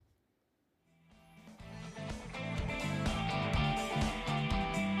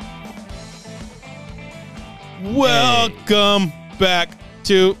Welcome back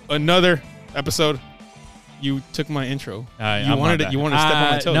to another episode. You took my intro. You wanted to step on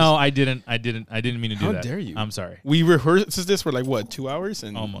my toes. No, I didn't mean to do that. How dare you? I'm sorry. We rehearsed this for like what, 2 hours,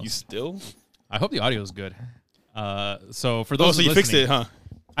 and almost. You still. I hope the audio is good. So for those, so you fixed it, huh?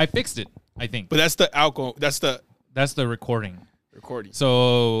 I fixed it, I think. But that's the alcohol. That's the recording. Recording.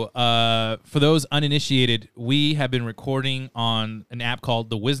 So for those uninitiated, we have been recording on an app called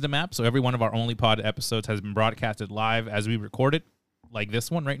the Wisdom app. So every one of our Onlypod episodes has been broadcasted live as we record it, like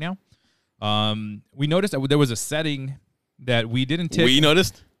this one right now. We noticed that there was a setting that we didn't tick. We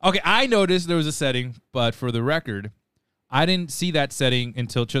noticed? Okay, I noticed there was a setting, but for the record, I didn't see that setting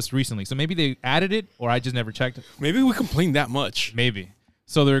until just recently. So maybe they added it, or I just never checked it. Maybe we complained that much. Maybe.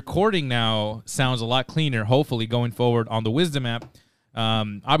 So the recording now sounds a lot cleaner, hopefully, going forward on the Wisdom app.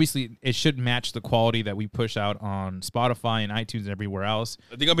 Obviously, it should match the quality that we push out on Spotify and iTunes and everywhere else.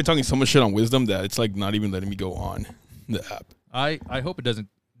 I think I've been talking so much shit on Wisdom that it's like not even letting me go on the app. I hope it doesn't.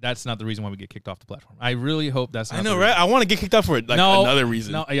 That's not the reason why we get kicked off the platform. I really hope that's not I know, right? I want to get kicked off for it. Another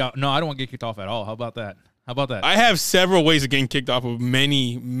reason. No, I don't want to get kicked off at all. How about that? I have several ways of getting kicked off of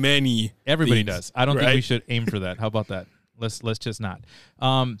many. Everybody things, does. I don't right? think we should aim for that. How about that? Let's just not.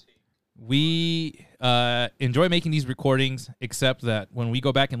 We enjoy making these recordings, except that when we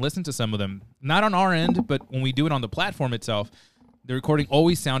go back and listen to some of them, not on our end, but when we do it on the platform itself, the recording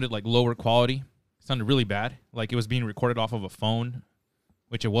always sounded like lower quality. It sounded really bad, like it was being recorded off of a phone,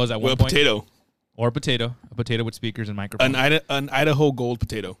 which it was at one point. A potato with speakers and microphones. An Idaho Gold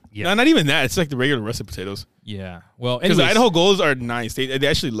potato. Yeah. No, not even that. It's like the regular russet potatoes. Yeah. Well, because Idaho Golds are nice. They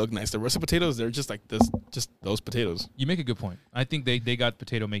actually look nice. The russet potatoes, they're just like this, just those potatoes. You make a good point. I think they got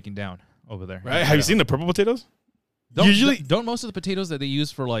potato making down over there. Right? Have you seen the purple potatoes? Don't most of the potatoes that they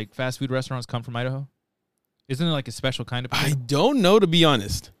use for like fast food restaurants come from Idaho? Isn't it like a special kind of potato? I don't know, to be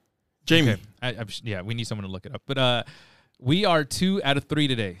honest. Jamie. Okay. We need someone to look it up. But we are 2 out of 3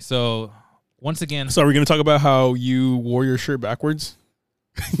 today. So once again, so are we going to talk about how you wore your shirt backwards?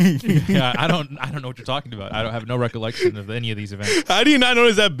 Yeah, I don't know what you're talking about. I don't have no recollection of any of these events. How do you not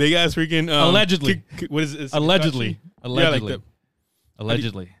notice that big ass freaking allegedly? What is it? Allegedly. Yeah,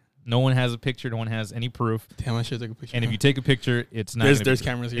 Allegedly. No one has a picture. No one has any proof. Damn, I should take a picture. And if you take a picture, it's not. There's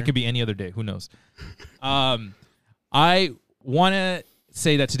cameras here. It could be any other day. Who knows? I want to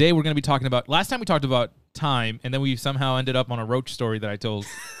say that today we're going to be talking about. Last time we talked about time, and then we somehow ended up on a roach story that I told,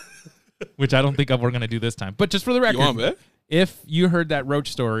 which I don't think we're going to do this time. But just for the record, you want to bet? If you heard that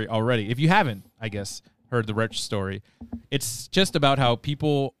roach story already, if you haven't, I guess, heard the roach story, it's just about how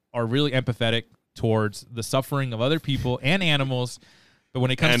people are really empathetic towards the suffering of other people and animals. But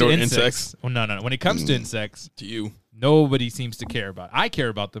when it comes to insects. Well, no. When it comes to insects, to you, nobody seems to care about it. I care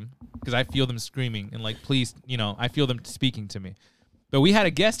about them because I feel them screaming and like, please, I feel them speaking to me. But we had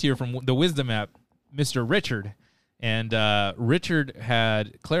a guest here from the Wisdom app, Mr. Richard, and Richard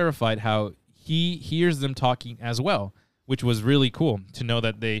had clarified how he hears them talking as well, which was really cool to know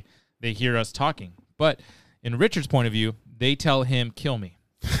that they hear us talking. But in Richard's point of view, they tell him, "Kill me."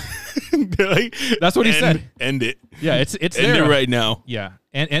 Like, that's what he said. End it. Yeah, it's end there it right now. Yeah,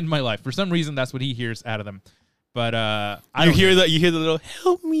 and end my life. For some reason, that's what he hears out of them. But you hear the little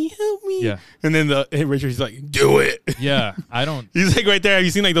 "help me." Yeah, and then Richard's like, "Do it." Yeah, I don't. He's like right there. Have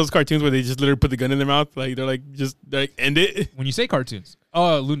you seen like those cartoons where they just literally put the gun in their mouth? Like they're like end it. When you say cartoons,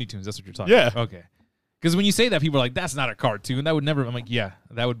 Looney Tunes. That's what you're talking. Yeah. About. Okay. Because when you say that, people are like, "That's not a cartoon. That would never." I'm like, "Yeah,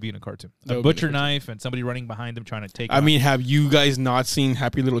 that would be in a cartoon. A butcher knife and somebody running behind them trying to take." I mean, have you guys not seen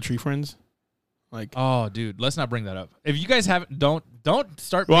Happy Little Tree Friends? Like, oh, dude, let's not bring that up. If you guys haven't, don't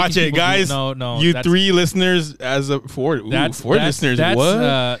start. Watch it, guys. No. You 3 listeners as of 4. Ooh, 4 listeners.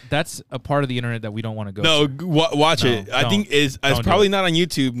 What? That's a part of the internet that we don't want to go. No, to. Watch it. I think it's probably not on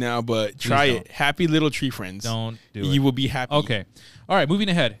YouTube now, but try it. Happy Little Tree Friends. Don't do it. You will be happy. Okay. All right, moving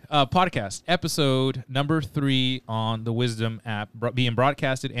ahead. Podcast episode number 3 on the Wisdom app, being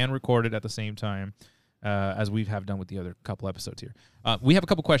broadcasted and recorded at the same time, as we have done with the other couple episodes here. We have a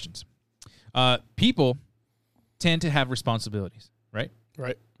couple questions. People tend to have responsibilities, right?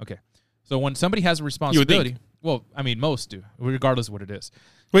 Right. Okay. So when somebody has a responsibility, well, I mean, most do, regardless of what it is.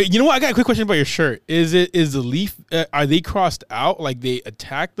 Wait, you know what? I got a quick question about your shirt. Is the leaf? Are they crossed out? Like they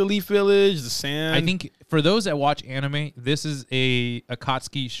attack the leaf village, the sand? I think for those that watch anime, this is a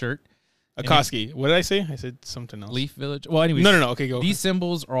Akatsuki shirt. Akatsuki. What did I say? I said something else. Leaf village. Well, anyways. No. Okay, go. These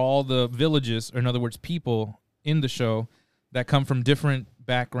symbols are all the villages, or in other words, people in the show that come from different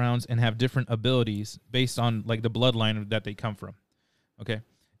backgrounds and have different abilities based on like the bloodline that they come from. Okay.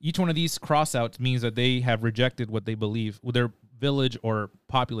 Each one of these crossouts means that they have rejected what they believe, what their village or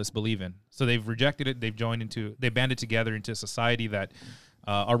populace believe in. So they've rejected it. They banded together into a society that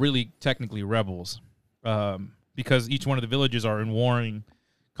are really technically rebels. because each one of the villages are in warring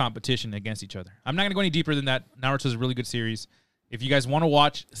competition against each other. I'm not going to go any deeper than that. Naruto's a really good series. If you guys want to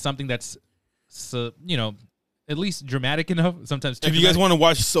watch something that's, at least dramatic enough, sometimes too if you guys want to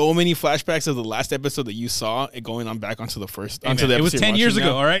watch so many flashbacks of the last episode that you saw, it going on back onto the first, onto the episode. It was 10 years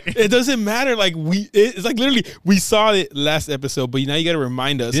ago, all right? It doesn't matter. Like it's like literally we saw it last episode, but now you got to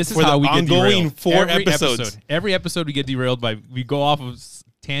remind us. This is for how the we get ongoing derailed. 4 episodes. Every episode we get derailed by, we go off of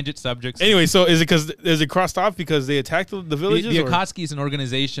tangent subjects. Anyway, so is it crossed off because they attacked the villages? The Akatsuki is an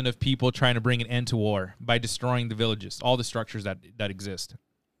organization of people trying to bring an end to war by destroying the villages, all the structures that exist.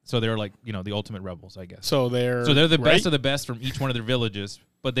 So they're like, the ultimate rebels, I guess. So they're the best of the best from each one of their villages,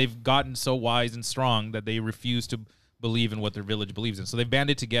 but they've gotten so wise and strong that they refuse to believe in what their village believes in. So they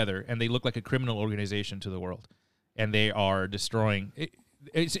banded together, and they look like a criminal organization to the world, and they are destroying.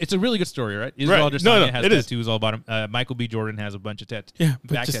 It's a really good story, right? Israel Adesanya has tattoos all about him. Michael B. Jordan has a bunch of tattoos. Yeah,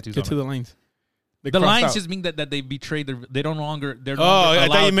 back just tattoos. Get to the lines. The lines just mean that they betrayed their. They don't longer. They're no I longer thought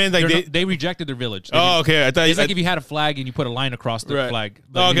you allowed, meant like they rejected their village. Okay. I thought it's like if you had a flag and you put a line across the flag. Like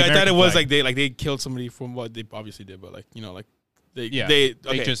I thought it was like they killed somebody from what they obviously did, but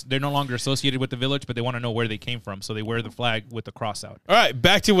they're no longer associated with the village, but they want to know where they came from, so they wear the flag with the cross out. All right,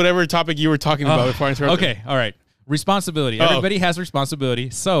 back to whatever topic you were talking about before I interrupted. Okay, all right. Responsibility. Everybody has responsibility.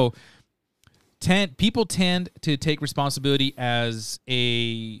 So people tend to take responsibility as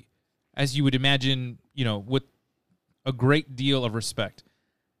you would imagine, with a great deal of respect.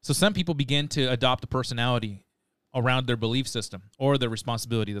 So some people begin to adopt a personality around their belief system or their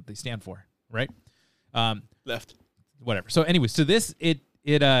responsibility that they stand for, right? Left. Whatever. So anyway, so this,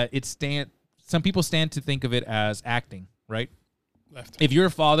 some people stand to think of it as acting, right? Left. If you're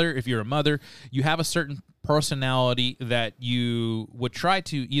a father, if you're a mother, you have a certain personality that you would try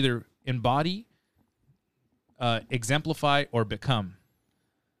to either embody, exemplify, or become.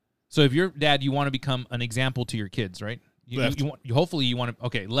 So if you're dad, you want to become an example to your kids, right? Hopefully you want to.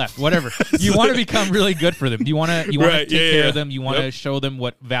 Okay, left. Whatever. You want to become really good for them. You want to take care of them. You want to show them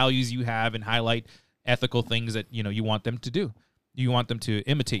what values you have and highlight ethical things that you want them to do. You want them to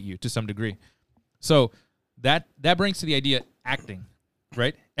imitate you to some degree. So that brings to the idea acting,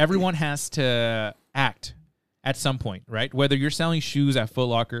 right? Everyone has to act at some point, right? Whether you're selling shoes at Foot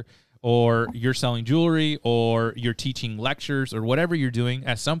Locker, or you're selling jewelry, or you're teaching lectures, or whatever you're doing,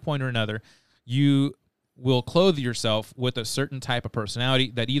 at some point or another, you will clothe yourself with a certain type of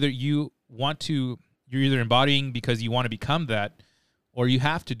personality that either you're either embodying because you want to become that, or you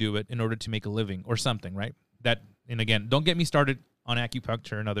have to do it in order to make a living or something, right? And again, don't get me started on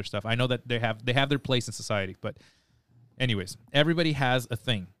acupuncture and other stuff. I know that they have their place in society, but anyways, everybody has a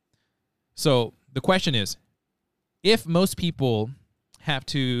thing. So the question is, if most people have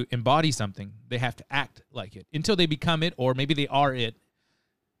to embody something, they have to act like it until they become it, or maybe they are it.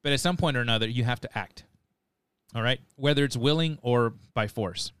 But at some point or another, you have to act. All right? Whether it's willing or by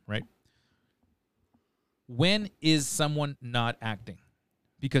force, right? When is someone not acting?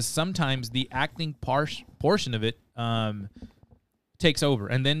 Because sometimes the acting portion of it takes over,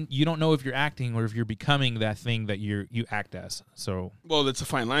 and then you don't know if you're acting or if you're becoming that thing that you act as. So, well, that's a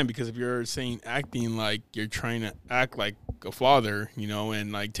fine line, because if you're saying acting like you're trying to act like a father,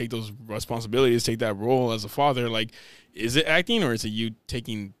 and like take those responsibilities, take that role as a father, like, is it acting or is it you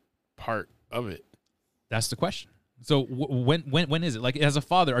taking part of it? That's the question. So when is it? Like, as a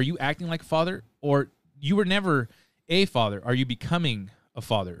father, are you acting like a father, or you were never a father? Are you becoming a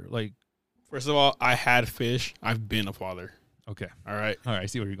father? Like, first of all, I had fish. I've been a father. Okay. All right. I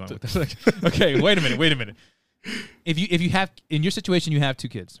see where you're going with this. Okay. Wait a minute. If you have, in your situation, you have 2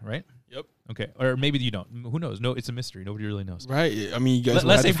 kids, right? Yep. Okay. Or maybe you don't. Who knows? No, it's a mystery. Nobody really knows. Right. I mean, you guys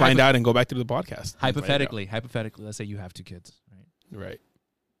will have to find out and go back to the podcast. Hypothetically, let's say you have 2 kids, right? Right.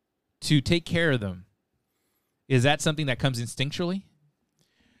 To take care of them, is that something that comes instinctually?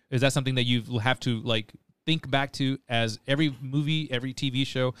 Is that something that you have to think back to, as every movie, every TV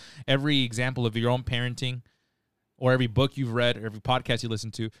show, every example of your own parenting, or every book you've read, or every podcast you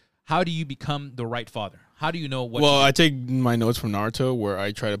listen to? How do you become the right father? How do you know what? Well, I take my notes from Naruto, where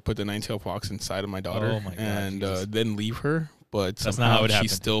I try to put the 9-tailed fox inside of my daughter, and then leave her, but that's not how it happened.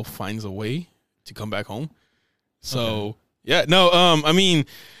 She still finds a way to come back home. So yeah, no, I mean,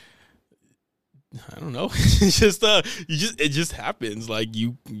 I don't know. It's just it just happens. Like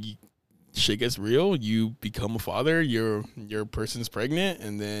you shit gets real. You become a father. Your person's pregnant,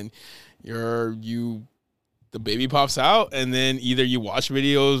 and then the baby pops out, and then either you watch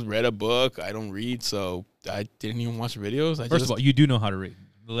videos, read a book. I don't read, so I didn't even watch videos. First of all, you do know how to read.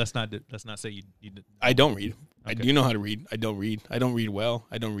 Let's not say you did. I don't read. Okay. I do know how to read. I don't read. I don't read well.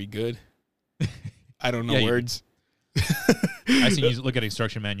 I don't read good. I don't know words. I see you look at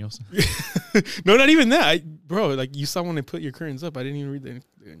instruction manuals. No, not even that, bro. Like you saw when they put your curtains up. I didn't even read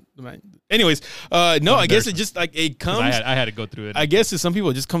the manual. Anyways, no, I guess it just like it comes. I had to go through it. I guess to some people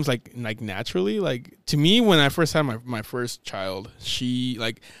it just comes like naturally. Like to me, when I first had my first child, she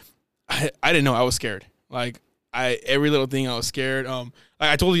like I didn't know. I was scared. Like every little thing I was scared.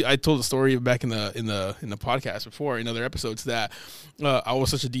 I told the story back in the podcast before in other episodes that I was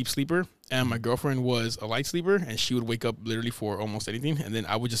such a deep sleeper and my girlfriend was a light sleeper and she would wake up literally for almost anything and then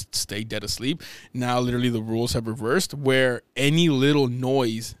I would just stay dead asleep. Now literally the rules have reversed where any little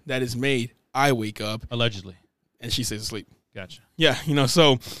noise that is made, I wake up allegedly and she stays asleep. Gotcha. Yeah,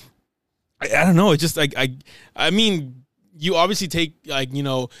 so I don't know. It's just like I mean, you obviously take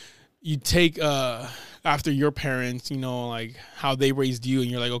you take after your parents, like how they raised you and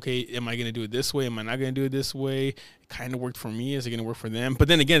you're like, okay, am I going to do it this way? Am I not going to do it this way? It kind of worked for me. Is it going to work for them? But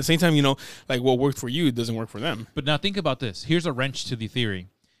then again, at the same time, like what worked for you doesn't work for them. But now think about this. Here's a wrench to the theory.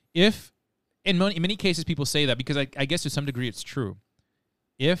 If in many cases people say that because I guess to some degree it's true.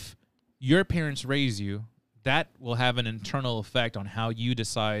 If your parents raise you, that will have an internal effect on how you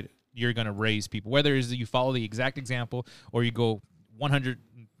decide you're going to raise people. Whether it's you follow the exact example or you go 100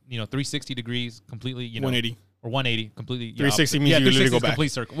 360 degrees completely, 180 or 180 completely. 360 means you literally go back. Complete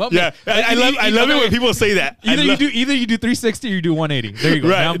circle. Well, yeah, I love it when people say that. Either you do 360 or you do 180. There you go.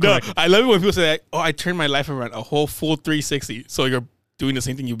 Right. No, I love it when people say that. Oh, I turned my life around a whole full 360. So you're doing the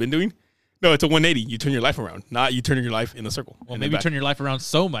same thing you've been doing? No, it's a 180. You turn your life around, not you turn your life in a circle. Well, maybe turn your life around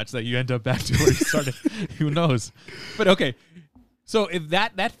so much that you end up back to where you started. Who knows? But okay. So if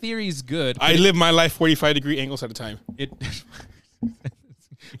that theory is good, I live my life 45-degree angles at a time. It.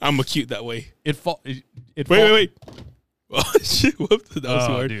 I'm acute that way. Wait. Oh shit! Whoops, that was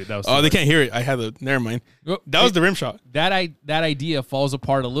too hard. Dude, that was they can't hear it. I had the. Never mind. That was the rim shot. That idea falls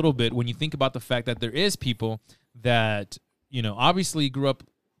apart a little bit when you think about the fact that there is people that obviously grew up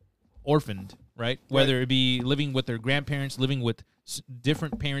orphaned, right? Whether it be living with their grandparents, living with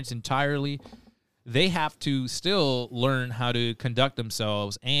different parents entirely, they have to still learn how to conduct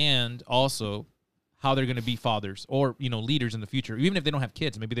themselves and also how they're going to be fathers or, leaders in the future. Even if they don't have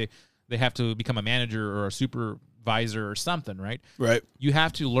kids, maybe they have to become a manager or a supervisor or something, right? Right. You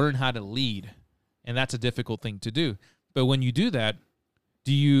have to learn how to lead, and that's a difficult thing to do. But when you do that,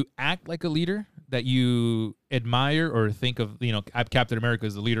 do you act like a leader that you admire or think of, Captain America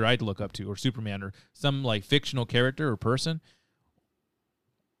is the leader I'd look up to, or Superman, or some like fictional character or person?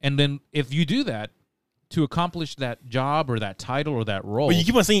 And then if you do that, to accomplish that job or that title or that role. But you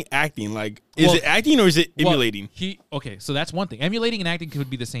keep on saying acting. Like, is it acting or is it emulating? Okay, so that's one thing. Emulating and acting could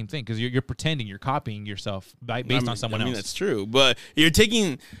be the same thing because you're pretending, you're copying yourself based on someone else. That's true. But you're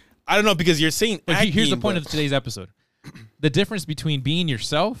taking, I don't know, because you're saying acting. Here's the point of today's episode. The difference between being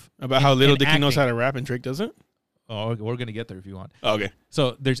yourself about how Little Dicky knows how to rap and Drake doesn't? Oh, we're going to get there if you want. Oh, okay.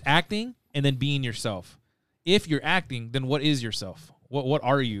 So there's acting and then being yourself. If you're acting, then what is yourself? What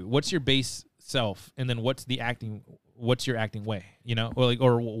are you? What's your base self, and then what's your acting way,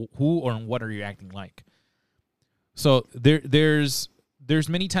 or who or what are you acting like? So there's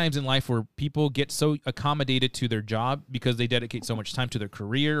many times in life where people get so accommodated to their job because they dedicate so much time to their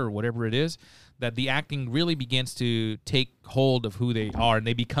career or whatever it is that the acting really begins to take hold of who they are and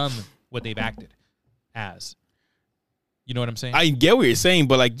they become what they've acted as. You know what I'm saying? I get what you're saying,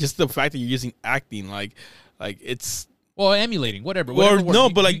 but like just the fact that you're using acting, like it's. Well, emulating, whatever. Or no,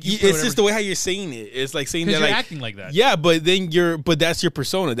 but like it's just the way how you're saying it. It's like saying that you're like acting like that. Yeah, but then but that's your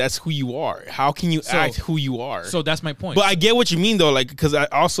persona. That's who you are. How can you act who you are? So that's my point. But I get what you mean though, like because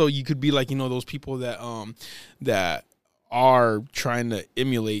also you could be like those people that are trying to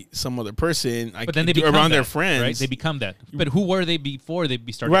emulate some other person, like, but then they become around that, their friends, right? They become that. But who were they before they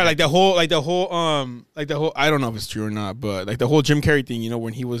started? Right, like the whole I don't know if it's true or not, but like the whole Jim Carrey thing,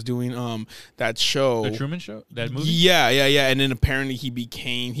 when he was doing that show, The Truman Show, that movie. Yeah, and then apparently he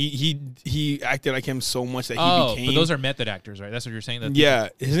became he acted like him so much that he became. But those are method actors, right? That's what you're saying.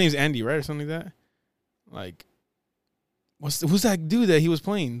 His name's Andy, right, or something like that. Like, who's that dude that he was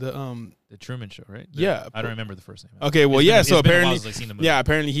playing The Truman Show, right? I don't remember the first name. Okay, well, so apparently,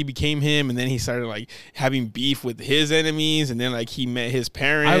 apparently he became him, and then he started like having beef with his enemies, and then like he met his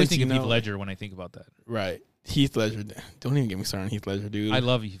parents. I always think of Heath Ledger when I think about that. Right, Heath Ledger. Don't even get me started on Heath Ledger, dude. I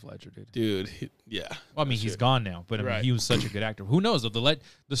love Heath Ledger, dude. Yeah. Well, I mean, he's gone now, but I mean, he was such a good actor. Who knows? The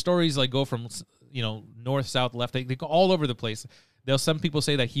stories like go from north, south, left. They go all over the place. Some people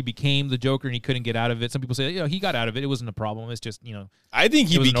say that he became the Joker and he couldn't get out of it. Some people say he got out of it. It wasn't a problem. It's just I think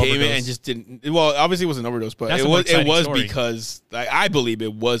he became it and just didn't. Well, obviously it was an overdose, but it was because I believe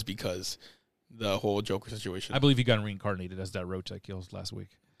it was because the whole Joker situation. I believe he got reincarnated as that roach that kills last week.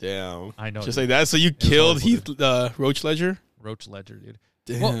 Damn, I know, just like that. So you killed Roach Ledger. Roach Ledger, dude.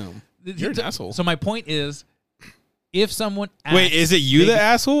 Damn. Well, You're an asshole. So my point is, if someone Wait, is it you the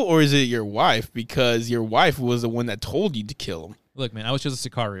asshole or is it your wife? Because your wife was the one that told you to kill him. Look, man, I was just a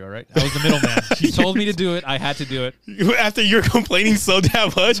Sicario, right? I was the middleman. She told me to do it. I had to do it. After you're complaining so damn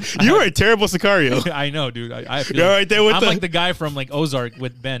much, you were a terrible Sicario. I know, dude. I feel You're right there with I'm like the guy from like Ozark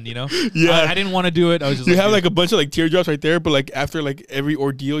with Ben, you know? Yeah. I didn't want to do it. I was just You like, have dude. like a bunch of like teardrops right there, but like after like every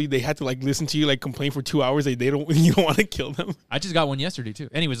ordeal, they had to like listen to you like complain for 2 hours. Like you don't want to kill them. I just got one yesterday too.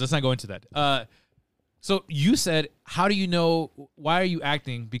 Anyways, let's not go into that. So you said, how do you know, why are you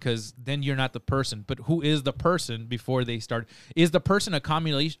acting? Because then you're not the person. But who is the person before they start? Is the person a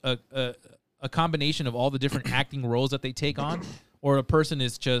combination of all the different acting roles that they take on? Or a person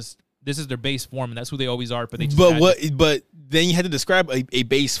is just, this is their base form and that's who they always are, but they just But then you had to describe a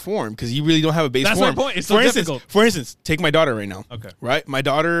base form because you really don't have a base form. That's my point. It's so difficult. For instance, take my daughter right now. Okay. Right? My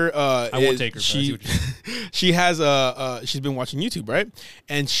daughter I won't take her. But I see what you're saying. she has she's been watching YouTube, right?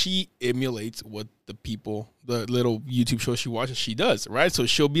 And she emulates what the little YouTube shows she watches, she does, right? So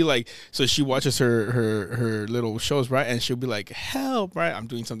she'll be like, so she watches her little shows, right? And she'll be like, help, right? I'm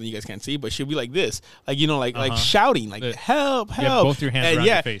doing something you guys can't see, but she'll be like this, like, you know, like shouting, like help. Both your hands around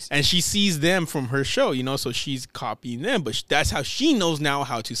your face. And she sees them from her show, you know, so she's copying them, but that's how she knows now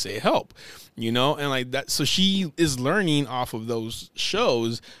how to say help, you know, and like that. So she is learning off of those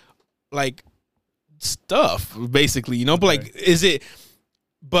shows, stuff, basically, you know, but like, is it?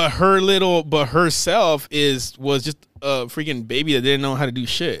 But herself was just a freaking baby that didn't know how to do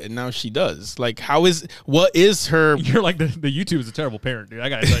shit, and now she does. Like, what is her? You're like the YouTube is a terrible parent, dude. I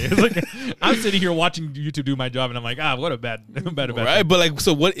gotta tell you, it's like I'm sitting here watching YouTube do my job, and I'm like, what a bad right? Thing. But like,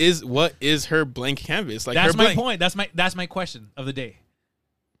 so what is her blank canvas? Like, that's my point. That's my question of the day.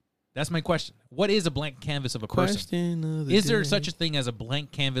 That's my question. What is a blank canvas of a person? Is there such a thing as a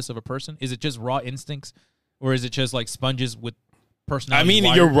blank canvas of a person? Is it just raw instincts, or is it just like sponges with personality? I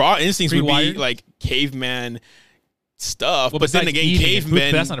mean, your raw instincts would be like caveman stuff, but then again,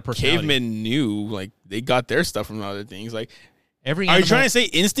 cavemen knew, like, they got their stuff from other things. Like, are you trying to say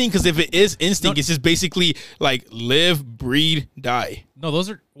instinct? Because if it is instinct, it's just basically like live, breed, die. No, those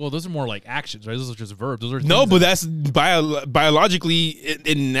are more like actions, right? Those are just verbs. Those are but that's biologically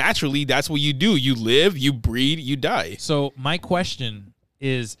and naturally, that's what you do. You live, you breed, you die. So my question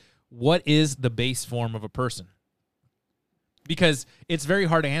is, what is the base form of a person? Because it's very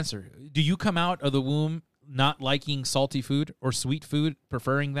hard to answer. Do you come out of the womb not liking salty food or sweet food,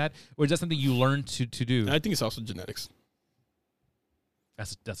 preferring that, or is that something you learn to do? I think it's also genetics.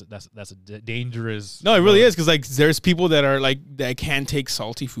 That's a dangerous. No, it really is, because like there's people that are like that can take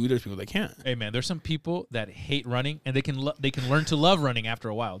salty food. There's people that can't. Hey man, there's some people that hate running and they can learn to love running after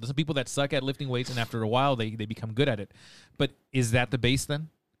a while. There's some people that suck at lifting weights and after a while they become good at it. But is that the base then?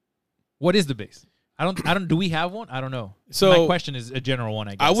 What is the base? I don't. Do we have one? I don't know. So my question is a general one,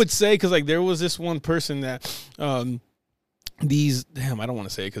 I guess. I would say, because like there was this one person that, I don't want to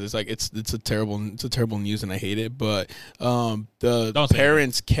say it because it's like it's a terrible news and I hate it. But the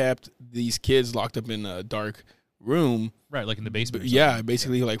parents kept these kids locked up in a dark room, right, like in the basement. Yeah,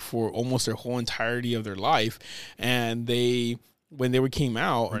 basically like for almost their whole entirety of their life, and when they came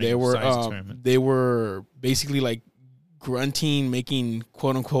out, they were basically like grunting, making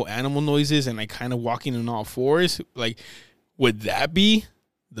quote unquote animal noises, and like kind of walking on all fours. Like, would that be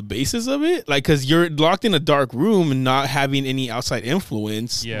the basis of it? Like, because you're locked in a dark room and not having any outside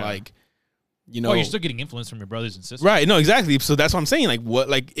influence. Yeah. Like, you know, you're still getting influence from your brothers and sisters. Right. No, exactly. So that's what I'm saying. Like, what?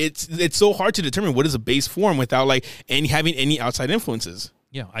 Like, it's so hard to determine what is a base form without like having any outside influences.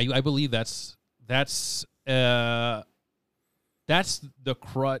 Yeah, I believe that's the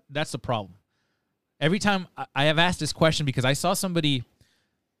problem. Every time I have asked this question because I saw somebody,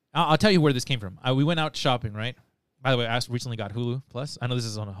 I'll tell you where this came from. We went out shopping, right? By the way, I recently got Hulu Plus. I know this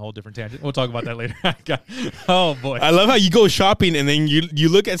is on a whole different tangent. We'll talk about that later. Oh, boy. I love how you go shopping and then you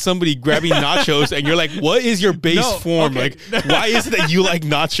look at somebody grabbing nachos and you're like, what is your base form? Okay. Like, why is it that you like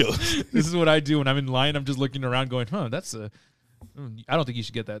nachos? This is what I do when I'm in line. I'm just looking around going, that's I don't think you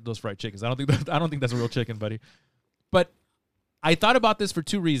should get those fried chickens. I don't think that's a real chicken, buddy. But I thought about this for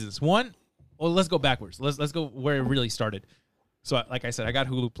two reasons. One, well, let's go backwards. Let's go where it really started. So, like I said, I got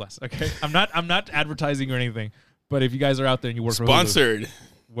Hulu Plus. Okay, I'm not advertising or anything, but if you guys are out there and you work for Hulu,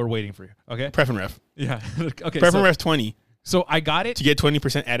 we're waiting for you. Okay, Pref and Ref. Yeah. Okay. Pref and Ref 20. So I got it to get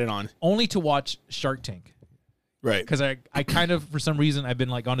 20% added on, only to watch Shark Tank. Right. Because I kind of, for some reason, I've been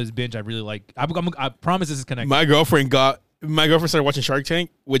like on this binge. I really like. I promise this is connected. My girlfriend started watching Shark Tank,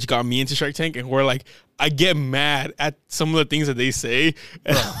 which got me into Shark Tank, and we're like, I get mad at some of the things that they say.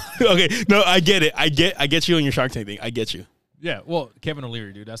 Okay, no, I get it. I get you on your Shark Tank thing. I get you. Yeah, well, Kevin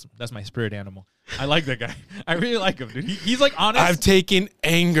O'Leary, dude, that's my spirit animal. I like that guy. I really like him, dude. He's like honest. I've taken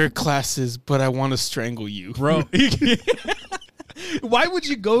anger classes, but I want to strangle you, bro. Why would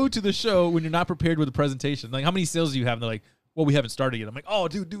you go to the show when you're not prepared with a presentation? Like, how many sales do you have? And they're like, well, we haven't started yet. I'm like, oh,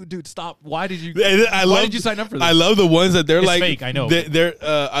 dude, stop. Why did you? Why did you sign up for this? I love the ones that they're it's like fake. I know.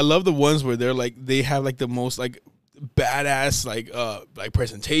 I love the ones where they're like they have like the most like badass like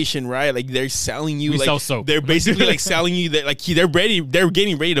presentation, right? Like they're selling you, we like sell soap. They're basically like selling you that like they're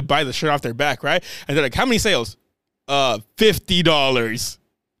getting ready to buy the shirt off their back, right? And they're like, how many sales? $50.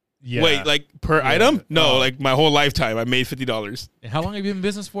 Yeah. Wait, like per item? No, like my whole lifetime I made $50. And how long have you been in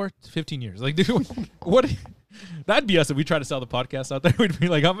business for? 15 years. Like, dude, what? That'd be us if we try to sell the podcast out there. We'd be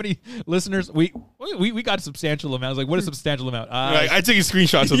like, how many listeners? We got a substantial amount. I was like, what is a substantial amount? I took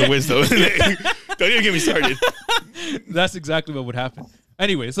screenshots of the wisdom. Don't even get me started. That's exactly what would happen.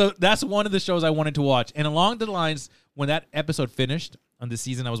 Anyway, so that's one of the shows I wanted to watch. And along the lines, when that episode finished on the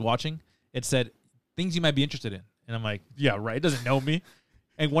season I was watching, it said, things you might be interested in. And I'm like, yeah, right. It doesn't know me.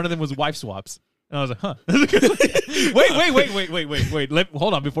 And one of them was wife swaps. And I was like, huh. wait.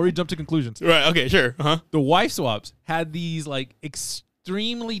 Hold on. Before we jump to conclusions. Right. Okay, sure. Uh-huh. The wife swaps had these like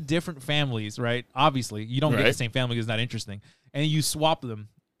extremely different families, right? Obviously, you don't get the same family because it's not interesting. And you swap them.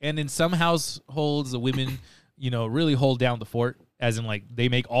 And in some households, the women, really hold down the fort. As in, like, they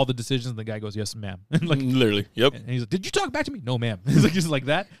make all the decisions, and the guy goes, yes, ma'am. Like, literally, yep. And he's like, did you talk back to me? No, ma'am. It's like, just like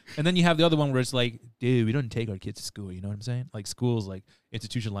that. And then you have the other one where it's like, dude, we don't take our kids to school. You know what I'm saying? Like, school's, like,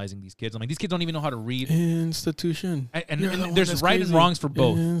 institutionalizing these kids. I'm like, these kids don't even know how to read. Institution. And there's right and wrongs for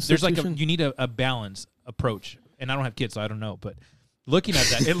both. There's, like, you need a balanced approach. And I don't have kids, so I don't know. But looking at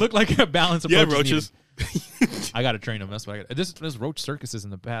that, it looked like a balanced approach. Yeah, roaches. I got to train them. That's what I got. There's roach circuses in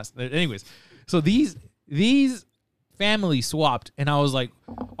the past. Anyways, so these family swapped, and I was like,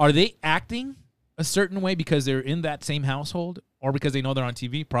 are they acting a certain way because they're in that same household, or because they know they're on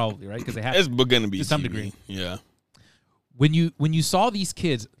TV? Probably, right? Because they have. It's going to be to some TV. degree. Yeah. When you saw these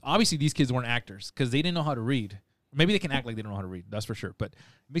kids, obviously these kids weren't actors because they didn't know how to read. Maybe they can act like they don't know how to read. That's for sure. But it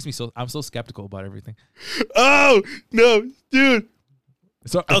makes me I'm so skeptical about everything. Oh no, dude.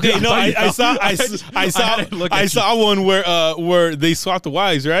 So, okay, no, I saw one where they swapped the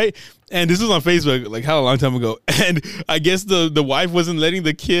wives, right? And this was on Facebook, like how a long time ago. And I guess the wife wasn't letting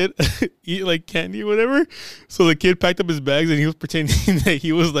the kid eat like candy or whatever. So the kid packed up his bags and he was pretending that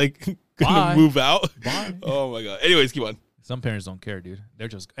he was like gonna move out. Bye. Oh my god. Anyways, keep on. Some parents don't care, dude. They're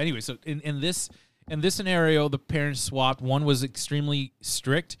just anyway. So in this scenario, the parents swapped. One was extremely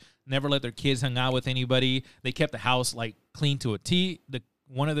strict, never let their kids hang out with anybody. They kept the house like clean to a T.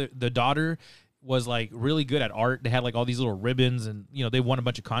 One of the daughter was like really good at art. They had like all these little ribbons, and they won a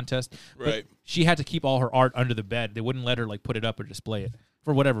bunch of contests. Right. But she had to keep all her art under the bed. They wouldn't let her like put it up or display it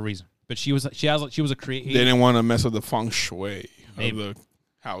for whatever reason. But she was a creative. They didn't want to mess with the feng shui of the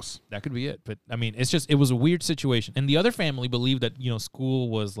house. That could be it. But I mean, it was a weird situation. And the other family believed that school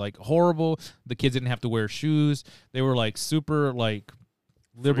was like horrible. The kids didn't have to wear shoes. They were like super like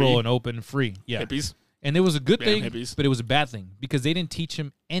liberal and open, free. Yeah. Hippies. And it was a good thing, hippies. but it was a bad thing because they didn't teach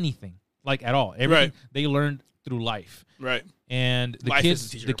him anything, like at all. Everything they learned through life. Right. And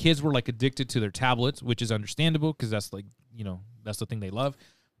the kids were like addicted to their tablets, which is understandable because that's like, that's the thing they love.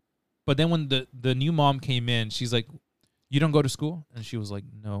 But then when the new mom came in, she's like, you don't go to school? And she was like,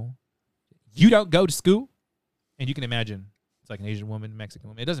 no. You don't go to school? And you can imagine it's like an Asian woman, Mexican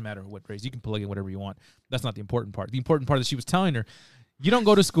woman. It doesn't matter what race. You can plug in whatever you want. That's not the important part. The important part is she was telling her, you don't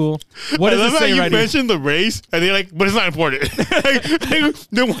go to school. What does it say right here? You mentioned the race, and they're like, but it's not important.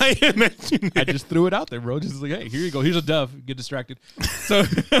 Then why you mention it? I just threw it out there, bro. Just like, hey, here you go. Here's a dove. Get distracted. So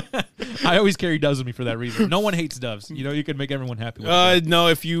I always carry doves with me for that reason. No one hates doves. You can make everyone happy with no,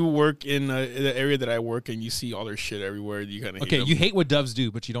 if you work in the area that I work in, you see all their shit everywhere. You kind of hate them. You hate what doves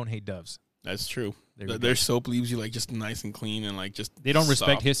do, but you don't hate doves. That's true. Their soap leaves you like just nice and clean and like just they don't soft.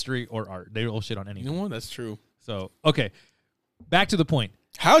 respect history or art. They will shit on anything. You know what? That's true. So, okay. Back to the point.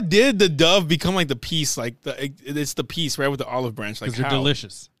 How did the dove become like the piece? Like it's the piece right with the olive branch. Like because they're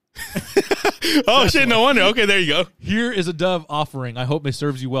delicious. Oh shit! No wonder. Okay, there you go. Here is a dove offering. I hope it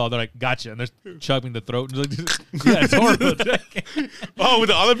serves you well. They're like, gotcha, and they're chugging the throat. And like, yeah, it's horrible. Oh, with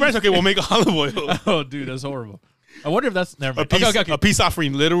the olive branch. Okay, we'll make olive oil. Oh, dude, that's horrible. I wonder if that's never a peace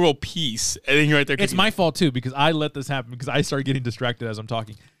offering, literal peace, and then you're right there. It's my fault too because I let this happen because I started getting distracted as I'm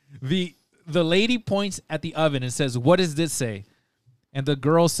talking. The lady points at the oven and says, "What does this say?" And the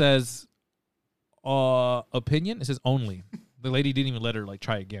girl says, opinion? It says only. The lady didn't even let her like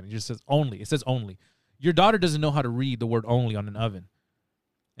try again. It just says only. It says only. Your daughter doesn't know how to read the word only on an oven.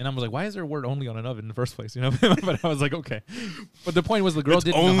 And I was like, why is there a word only on an oven in the first place? But I was like, okay. But the point was the girl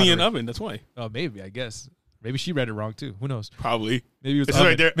didn't know how to only read. an oven. That's why. Oh, maybe, I guess. Maybe she read it wrong too. Who knows? Probably. Maybe it was It's oven.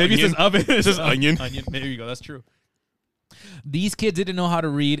 right there. Maybe Onion. it says oven. It says onion. Onion. There you go. That's true. These kids didn't know how to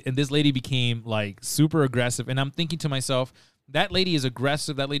read, and this lady became like super aggressive. And I'm thinking to myself, that lady is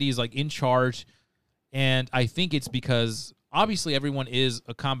aggressive. That lady is like in charge. And I think it's because obviously everyone is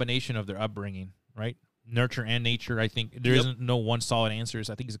a combination of their upbringing, right? Nurture and nature. I think there isn't no one solid answer.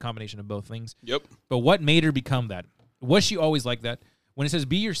 So I think it's a combination of both things. Yep. But what made her become that? Was she always like that? When it says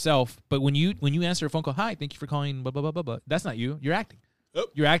be yourself, but when you answer a phone call, hi, thank you for calling, blah, blah, blah, blah, blah, that's not you. You're acting. Yep.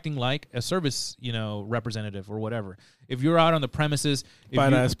 You're acting like a service, representative or whatever. If you're out on the premises.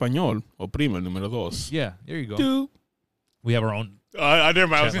 Para español, oprime el número dos. Yeah, there you go. Do. We have our own. I never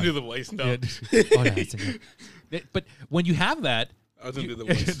mind. I was going to do the voice. No. Yeah. But when you have that. I was going to do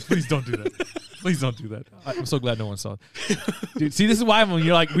the voice. Please don't do that. Please don't do that. I'm so glad no one saw it. Dude, see, this is why when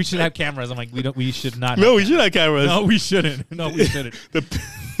you're like, we should have cameras. I'm like, we should not. No, we should have cameras. No, we shouldn't. No, we shouldn't.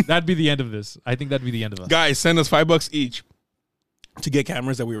 That'd be the end of this. I think that'd be the end of us. Guys, send us $5 each to get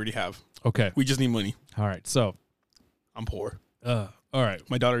cameras that we already have. Okay. We just need money. All right. So I'm poor. all right.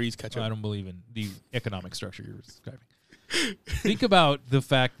 My daughter eats ketchup. I don't believe in the economic structure you're describing. Think about the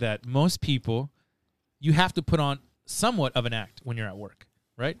fact that most people, you have to put on somewhat of an act when you're at work,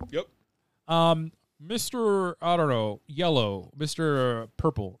 right? Yep. Mr. I don't know, yellow, Mr.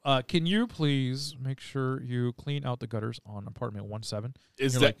 Purple, can you please make sure you clean out the gutters on apartment 17?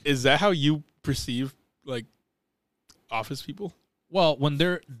 Is that how you perceive like office people? Well, when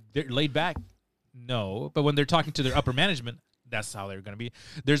they're laid back, no. But when they're talking to their upper management, that's how they're going to be.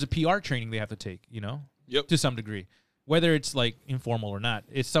 There's a PR training they have to take, Yep. to some degree. Whether it's like informal or not,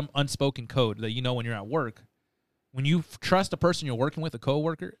 it's some unspoken code that when you're at work. When you trust a person you're working with, a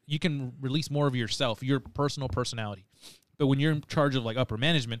coworker, you can release more of yourself, your personal personality. But when you're in charge of like upper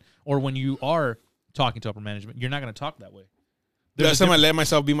management, or when you are talking to upper management, you're not going to talk that way. Last time I let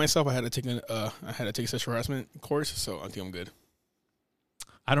myself be myself, I had to take a sexual harassment course, so I think I'm good.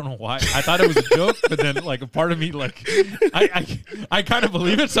 I don't know why. I thought it was a joke, but then like a part of me like I kind of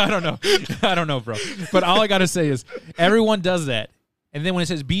believe it, so I don't know. I don't know, bro. But all I gotta say is everyone does that. And then when it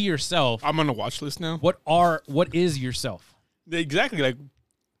says be yourself, I'm on a watch list now. What is yourself? Exactly. Like,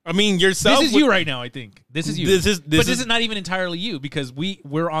 I mean, yourself. This is you right now. I think this is you. This is not even entirely you because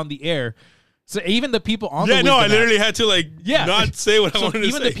we're on the air. So even the people on the Wisdom I literally had to not say what I wanted to say.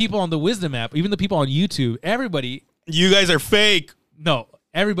 Even the people on the Wisdom app, even the people on YouTube, everybody. You guys are fake. No,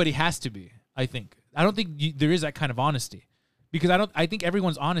 everybody has to be. I think. I don't think there is that kind of honesty. Because I think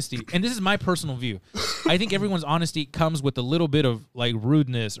everyone's honesty, and this is my personal view, I think everyone's honesty comes with a little bit of like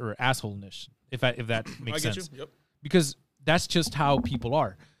rudeness or assholeness, if that makes sense. You. Yep. Because that's just how people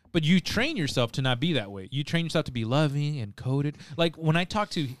are. But you train yourself to not be that way. You train yourself to be loving and coded. Like when I talk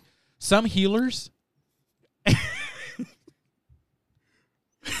to some healers. Of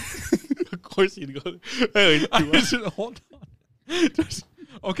course you'd go. Hold on.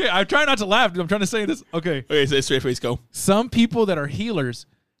 Okay, I'm trying not to laugh. I'm trying to say this. Okay, say straight face, go. Some people that are healers,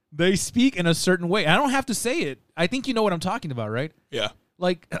 they speak in a certain way. I don't have to say it. I think you know what I'm talking about, right? Yeah.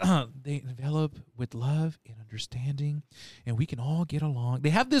 Like, they develop with love and understanding, and we can all get along. They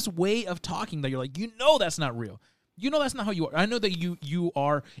have this way of talking that you're like, that's not real. That's not how you are. I know that you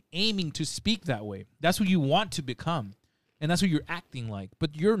are aiming to speak that way. That's who you want to become, and that's who you're acting like.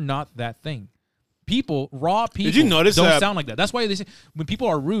 But you're not that thing. Raw people Did you notice don't that? sound like that. That's why they say when people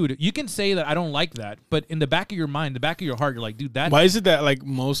are rude, you can say that I don't like that, but in the back of your mind, the back of your heart, you're like, dude, that. Why is it that like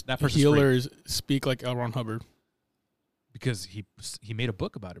most that healers speak like L. Ron Hubbard? Because he made a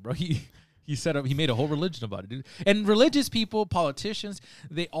book about it, bro. He made a whole religion about it, dude. And religious people, politicians,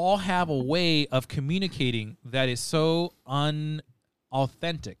 they all have a way of communicating that is so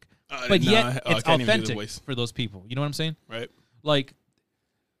unauthentic, but yet it's authentic for those people. You know what I'm saying? Right. Like.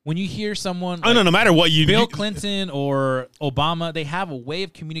 When you hear someone, no matter what you Bill Clinton or Obama, they have a way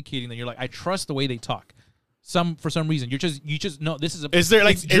of communicating that you're like, I trust the way they talk. For some reason, you just know this is a. Is there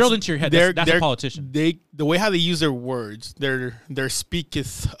like it's drilled into your head? That's a politician. The way how they use their words, their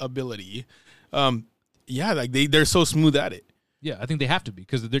speaketh ability, like they're so smooth at it. Yeah, I think they have to be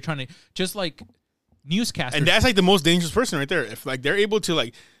because they're trying to just like newscasters. And that's like the most dangerous person right there. If like they're able to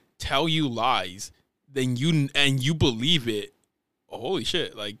like tell you lies, then you believe it. Holy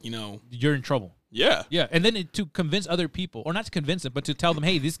shit, you're in trouble. Yeah. Yeah, and then to convince other people, or not to convince them, but to tell them,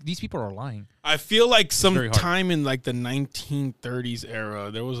 hey, these people are lying. I feel like sometime in like the 1930s era,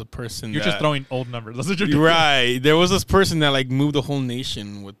 there was a person You're just throwing old numbers. That's what you're doing. Right. There was this person that like moved the whole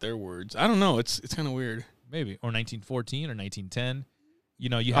nation with their words. I don't know. It's kind of weird. Maybe. Or 1914 or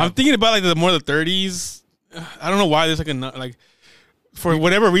 1910. I'm thinking about like the 30s. I don't know why there's like for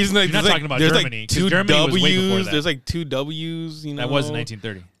whatever reason, like, you're not talking about Germany. Like two Germany W's. was way before that. There's like two W's. That was in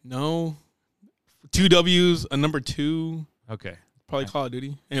 1930. No, 2 W's, a number 2. Okay. Probably Call of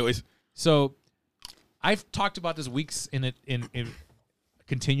Duty. Anyways. So I've talked about this weeks in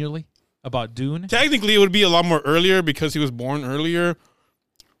continually about Dune. Technically, it would be a lot more earlier because he was born earlier.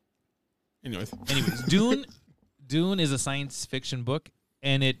 Anyways, Dune is a science fiction book,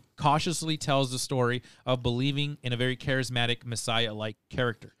 and it cautiously tells the story of believing in a very charismatic Messiah-like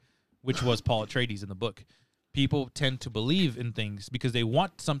character, which was Paul Atreides in the book. People tend to believe in things because they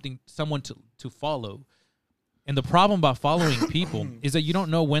want someone to follow. And the problem about following people is that you don't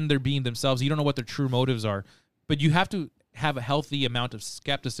know when they're being themselves. You don't know what their true motives are. But you have to have a healthy amount of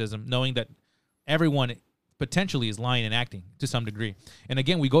skepticism, knowing that everyone potentially is lying and acting to some degree. And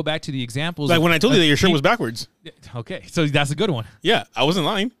again, we go back to the examples. Like when I told you that your shirt was backwards. Okay, so that's a good one. Yeah, I wasn't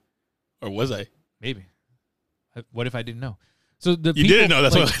lying. Or was I? Maybe. What if I didn't know? So the You didn't know.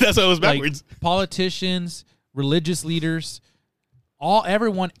 That's why it was backwards. Like politicians, religious leaders,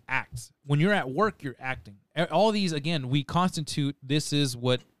 everyone acts. When you're at work, you're acting. All these, again, we constitute this is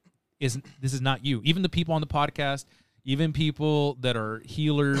not you. Even the people on the podcast, even people that are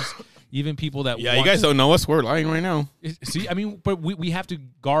healers, even people that you guys don't know us. We're lying right now. See, I mean, but we have to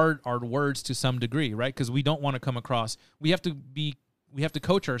guard our words to some degree, right? Because we don't want to come across. We have to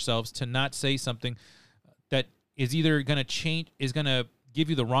coach ourselves to not say something that is either going to give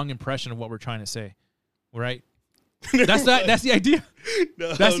you the wrong impression of what we're trying to say, right? That's the idea.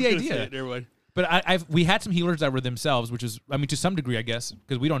 No, that's the idea. Never mind. But we had some healers that were themselves, which is, I mean, to some degree, I guess,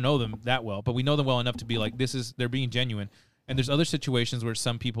 because we don't know them that well, but we know them well enough to be like, they're being genuine. And there's other situations where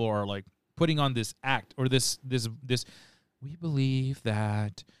some people are like putting on this act or this. We believe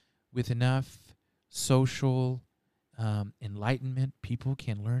that with enough social enlightenment, people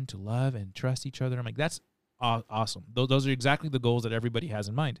can learn to love and trust each other. I'm like, that's awesome. Those are exactly the goals that everybody has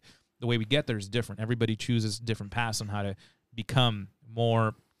in mind. The way we get there is different. Everybody chooses different paths on how to become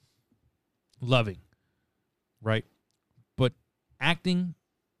more loving, right? But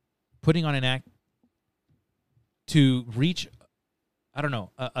putting on an act to reach, I don't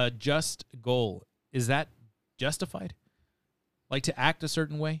know, a just goal, is that justified? Like to act a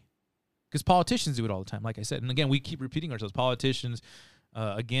certain way? Because politicians do it all the time, like I said. And again, we keep repeating ourselves. Politicians,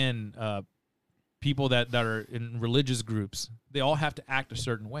 people that are in religious groups, they all have to act a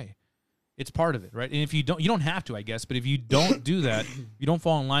certain way. It's part of it, right? And if you don't have to, I guess. But if you don't do that, you don't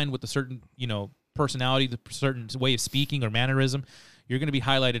fall in line with a certain, personality, the certain way of speaking or mannerism, you're going to be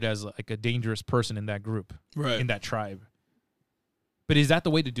highlighted as like a dangerous person in that group, right? In that tribe. But is that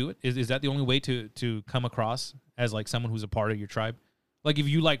the way to do it? Is that the only way to come across as like someone who's a part of your tribe? Like if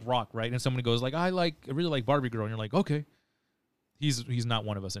you like rock, right? And someone goes like, I really like Barbie Girl, and you're like, okay, he's not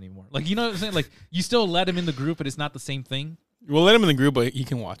one of us anymore. Like, you know what I'm saying? Like you still let him in the group, but it's not the same thing. We'll let him in the group, but he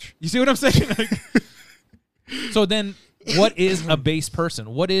can watch. You see what I'm saying? So then, what is a base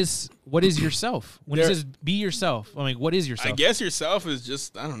person? What is yourself? When it says be yourself, I mean, what is yourself? I guess yourself is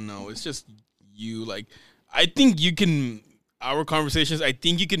just, I don't know. It's just you. Like, I think you can, our conversations, I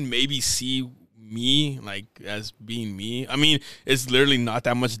think you can maybe see me like as being me. I mean, it's literally not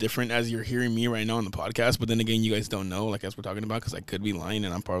that much different as you're hearing me right now on the podcast. But then again, you guys don't know, like as we're talking about, because I could be lying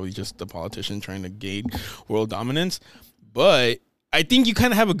and I'm probably just a politician trying to gain world dominance. But I think you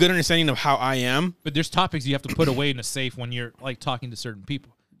kind of have a good understanding of how I am. But there's topics you have to put away in a safe when you're like talking to certain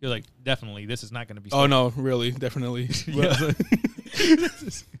people. You're like, definitely, this is not going to be safe. Oh, no, really, definitely.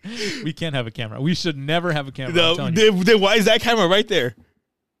 We can't have a camera. We should never have a camera. No, then why is that camera right there?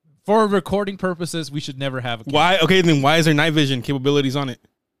 For recording purposes, we should never have a camera. Why? Okay, then why is there night vision capabilities on it?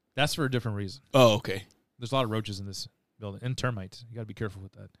 That's for a different reason. Oh, okay. There's a lot of roaches in this building and termites. You got to be careful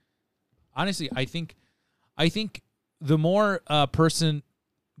with that. Honestly, I think the more a person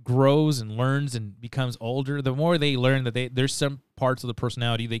grows and learns and becomes older, the more they learn that there's some parts of the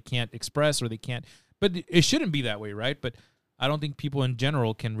personality they can't express or they can't. But it shouldn't be that way, right? But I don't think people in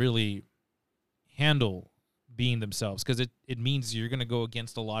general can really handle being themselves because it means you're going to go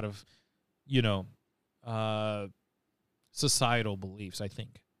against a lot of, societal beliefs, I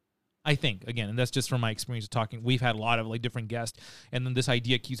think, again, and that's just from my experience of talking. We've had a lot of like different guests, and then this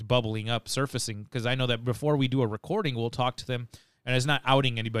idea keeps bubbling up, surfacing, because I know that before we do a recording, we'll talk to them, and it's not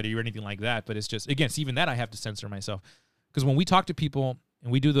outing anybody or anything like that, but it's just, again, even that I have to censor myself. Because when we talk to people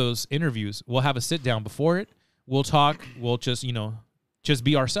and we do those interviews, we'll have a sit down before it, we'll talk, we'll just, just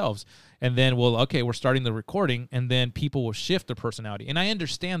be ourselves. And then we're starting the recording, and then people will shift their personality. And I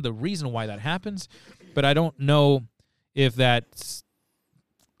understand the reason why that happens, but I don't know if that's,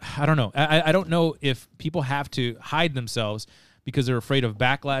 I don't know. I don't know if people have to hide themselves because they're afraid of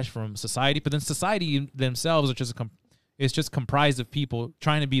backlash from society. But then society themselves are it's just comprised of people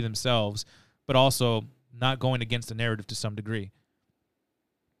trying to be themselves, but also not going against the narrative to some degree.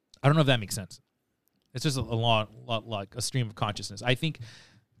 I don't know if that makes sense. It's just a lot like a stream of consciousness. I think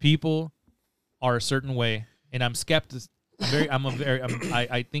people are a certain way, and I'm skeptic.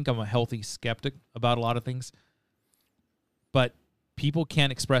 I think I'm a healthy skeptic about a lot of things. But people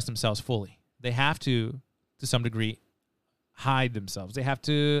can't express themselves fully. They have to some degree, hide themselves. They have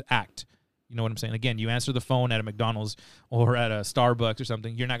to act. You know what I'm saying? Again, you answer the phone at a McDonald's or at a Starbucks or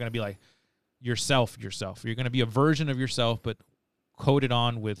something. You're not going to be like yourself. You're going to be a version of yourself, but coded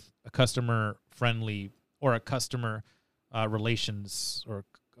on with a customer-friendly or a customer relations or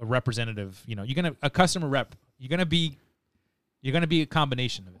a representative. You know, a customer rep. You're gonna be a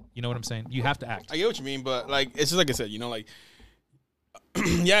combination of it. You know what I'm saying? You have to act. I get what you mean, but like it's just like I said, you know, like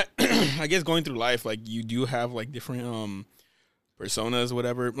yeah, I guess going through life, like you do have like different personas,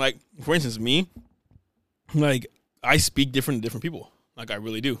 whatever. Like for instance, me, like I speak different to different people. Like I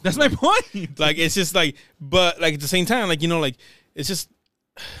really do. That's my point. Like it's just like, but like at the same time, like you know, like it's just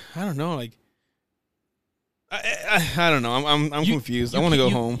I don't know, like. I don't know. I'm confused. I want to go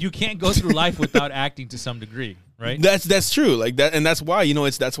home. You can't go through life without acting to some degree, right? That's true. Like that, and that's why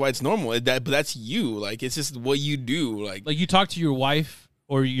that's why it's normal. But that's you. Like it's just what you do. Like you talk to your wife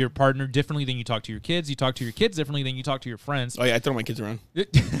or your partner differently than you talk to your kids. You talk to your kids differently than you talk to your friends. Oh yeah, I throw my kids around.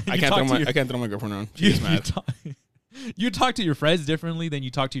 I can't throw my girlfriend around. She's mad. You talk to your friends differently than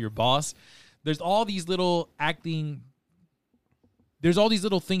you talk to your boss. There's all these little acting. There's all these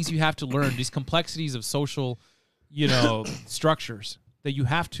little things you have to learn, these complexities of social, structures that you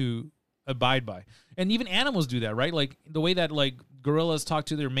have to abide by. And even animals do that, right? Like the way that like gorillas talk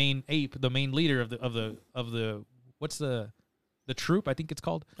to their main ape, the main leader of the what's the troop, I think it's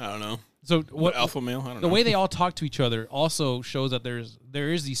called. I don't know. So what alpha male? I don't know. The way they all talk to each other also shows that there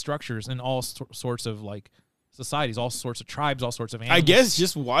is these structures in all sorts of like societies, all sorts of tribes, all sorts of animals. I guess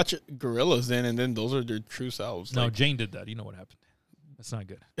just watch gorillas then, and then those are their true selves. No, Jane did that. You know what happened. That's not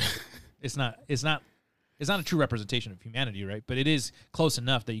good. It's not a true representation of humanity, right? But it is close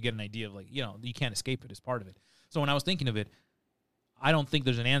enough that you get an idea of like, you can't escape it as part of it. So when I was thinking of it, I don't think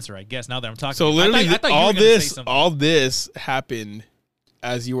there's an answer, I guess, now that I'm talking. So literally I thought all this happened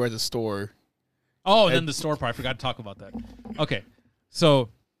as you were at the store. Oh, and then the store part. I forgot to talk about that. Okay. So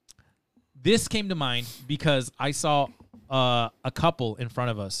this came to mind because I saw a couple in front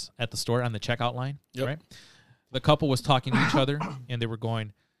of us at the store on the checkout line, right? The couple was talking to each other, and they were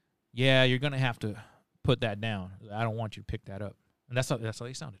going, "Yeah, you're gonna have to put that down. I don't want you to pick that up." And that's how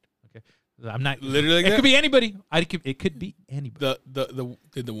they sounded. Okay, I'm not literally. It could be anybody. It could be anybody.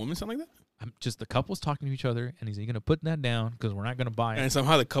 Did the woman sound like that? I'm just the couple's talking to each other, and he's like, "You're gonna put that down because we're not gonna buy it." And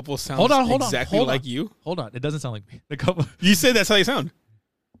somehow the couple sounds exactly like you. Hold on, it doesn't sound like me. The couple. You said that's how you sound.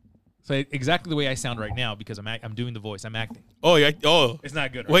 So exactly the way I sound right now because I'm doing the voice. I'm acting. Oh yeah. Oh, it's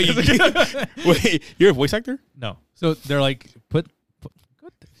not good. Right? Wait, you're a voice actor? No. So they're like, put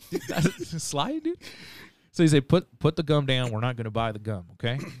slide, dude. So you say, put the gum down. We're not going to buy the gum.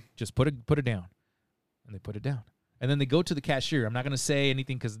 Okay, just put it down, and they put it down. And then they go to the cashier. I'm not going to say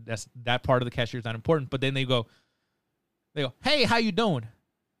anything because that part of the cashier is not important. But then they go, hey, how you doing?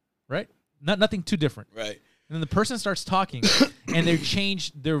 Right? Nothing too different. Right. And then the person starts talking, and they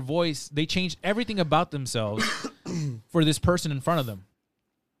change their voice. They change everything about themselves for this person in front of them.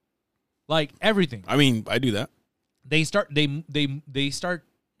 Like everything. I mean, I do that. They start.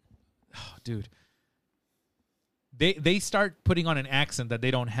 Oh, dude. They start putting on an accent that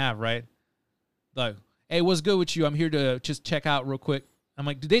they don't have, right? Like, hey, what's good with you? I'm here to just check out real quick. I'm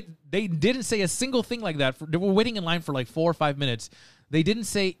like, they didn't say a single thing like that. They were waiting in line for like 4 or 5 minutes. They didn't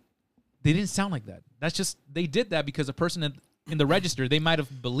sound like that. That's just they did that because a person in the register they might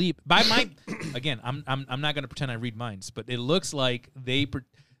have believed. By my again, I'm not going to pretend I read minds, but it looks like they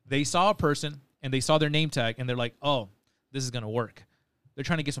saw a person and they saw their name tag and they're like, oh, this is going to work. They're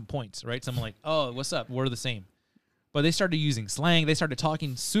trying to get some points, right? Someone like, oh, what's up? We're the same. But they started using slang. They started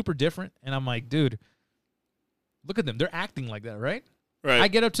talking super different, and I'm like, dude, look at them. They're acting like that, right? Right. I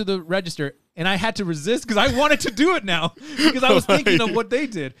get up to the register, and I had to resist because I wanted to do it now because I was thinking of what they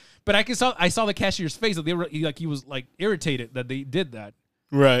did. But I saw the cashier's face that he was like irritated that they did that.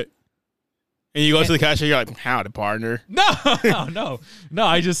 Right. And you go to the cashier, you're like, howdy, partner. No.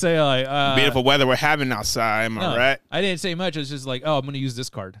 I just say like, beautiful weather we're having outside. Am I right? I didn't say much. It was just like, oh, I'm going to use this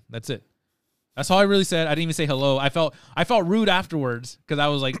card. That's it. That's all I really said. I didn't even say hello. I felt rude afterwards because I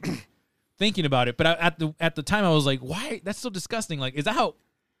was like thinking about it. But at the time, I was like, why? That's so disgusting. Like, is that how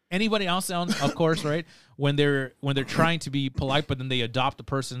anybody else sounds? Of course, right? When they're trying to be polite, but then they adopt the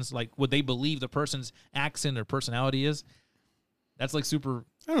person's like what they believe the person's accent or personality is. That's like super.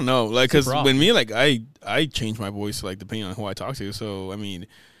 I don't know, like because when me like I change my voice like depending on who I talk to. So I mean,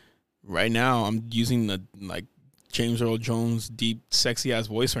 right now I'm using the like James Earl Jones deep sexy ass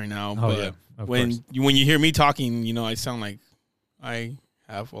voice right now. Oh but yeah. when you hear me talking, I sound like I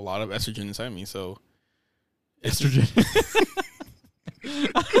have a lot of estrogen inside me. So estrogen.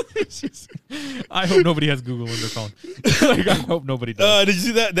 I hope nobody has Google in their phone. I hope nobody does. Did you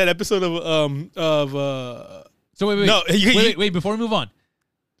see that episode of So wait. No, wait. Before we move on.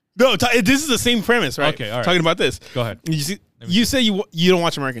 No, this is the same premise, right? Okay, all right. Talking about this. Go ahead. You say you don't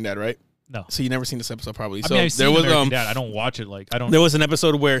watch American Dad, right? No. So you never seen this episode, probably. I mean, I've seen American Dad. I don't watch it. I don't. There was an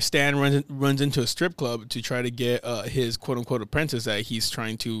episode where Stan runs into a strip club to try to get his quote unquote apprentice that he's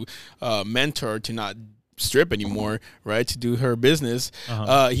trying to mentor to not strip anymore, right? To do her business.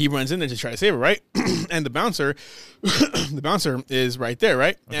 He runs in there to try to save her, right? And the bouncer is right there,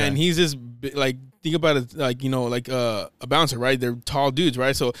 right? Okay. And he's this think about it a bouncer, right? They're tall dudes,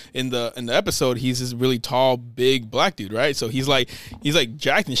 right? So in the episode, he's this really tall, big black dude, right? So he's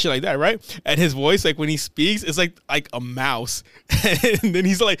jacked and shit like that, right? And his voice, when he speaks, it's like a mouse. And then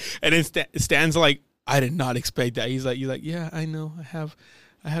Stan's like, I did not expect that. He's like, yeah, I know, I have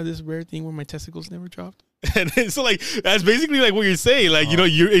this rare thing where my testicles never dropped. And so that's basically what you're saying.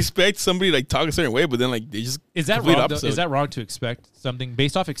 You expect somebody talk a certain way, but then they just is that wrong? Is that wrong to expect something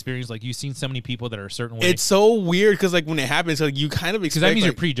based off experience? You've seen so many people that are a certain way. It's so weird because when it happens, you kind of expect. Because that means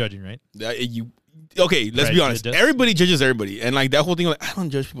you're prejudging, right? Okay, let's be honest. Everybody judges everybody, and that whole thing, I don't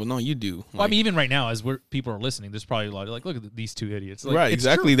judge people. No, you do. Well, I mean, even right now, as people are listening, there's probably a lot of look at these two idiots. Right,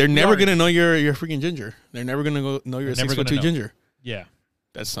 exactly. They're never gonna know you're freaking ginger. They're never gonna know you're a 6'2" ginger. Yeah.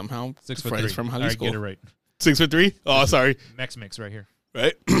 That's somehow 6'3" from Jalisco. All right, get it right. 6'3"? Oh, sorry. Mix right here.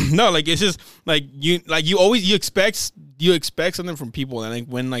 Right? No, it's just you expect something from people, and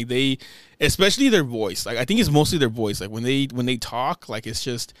when they, especially their voice. I think it's mostly their voice. When they talk, it's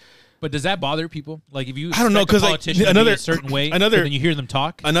just. But does that bother people? If you I don't know, because a certain way, then you hear them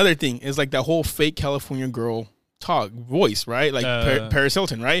talk. Another thing is that whole fake California girl talk voice, right? Paris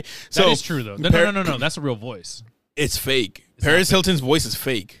Hilton, right? That is true though. No. That's a real voice. It's fake. Paris Hilton's voice is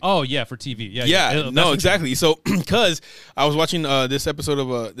fake. Oh yeah, for TV. Yeah. No, exactly. So because I was watching this episode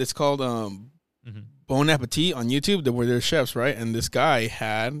of it's called Bon Appetit on YouTube, where they're chefs, right? And this guy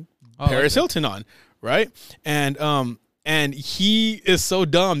had Paris Hilton on, right? And he is so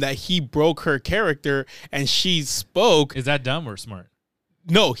dumb that he broke her character, and she spoke. Is that dumb or smart?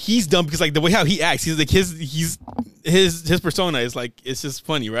 No, he's dumb because the way how he acts, his persona is it's just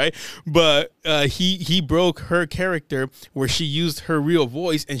funny, right? But he broke her character where she used her real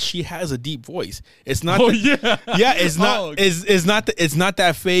voice, and she has a deep voice. It's not. It's not. It's not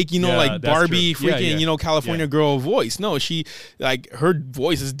that fake, Barbie freaking California girl voice. No, she her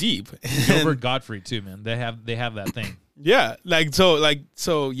voice is deep. Gilbert Godfrey too, man. They have that thing. Yeah,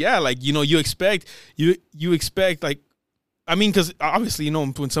 you expect I mean, because obviously,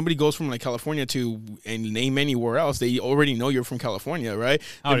 when somebody goes from California to and name anywhere else, they already know you're from California, right?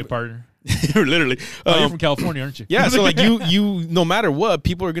 Howdy, partner. Literally. You're from California, aren't you? Yeah, so you no matter what,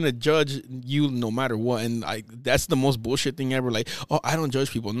 people are gonna judge you no matter what, and that's the most bullshit thing ever. I don't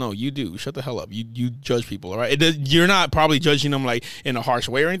judge people. No, you do. Shut the hell up. You judge people, all right? You're not probably judging them in a harsh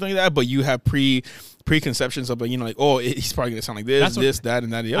way or anything like that, but you have preconceptions of he's probably gonna sound like this, that,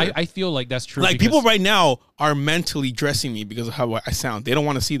 and that, the other. I feel like that's true. People right now are mentally dressing me because of how I sound. They don't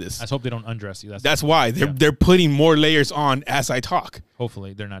want to see this. I hope they don't undress you. That's why they're putting more layers on as I talk.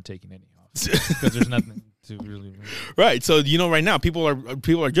 Hopefully, they're not taking any off because there's nothing to really. Right. So right now people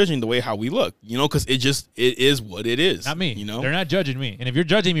are judging the way how we look. Because it is what it is. Not me. They're not judging me. And if you're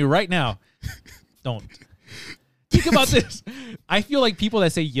judging me right now, don't. Think about this. I feel like people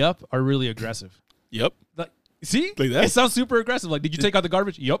that say "yup" are really aggressive. Yep. See? Like that? It sounds super aggressive. Did you take out the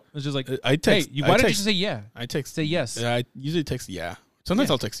garbage? Yep. It's just I text. Hey, why don't you just say yeah? I text. Say yes. Yeah, I usually text yeah. Sometimes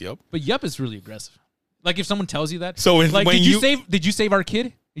I'll text yup. But yup is really aggressive. If someone tells you that. So when did you save our kid?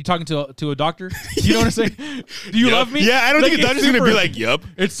 Are you talking to a doctor? You know what I'm saying? Do you love me? Yeah, I don't think a doctor's gonna be like yup.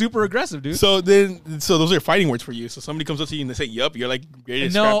 It's super aggressive, dude. So those are fighting words for you. So somebody comes up to you and they say yup, you're ready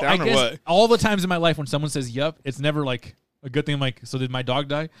to scrap down, or what? All the times in my life when someone says yup, it's never a good thing. I'm so did my dog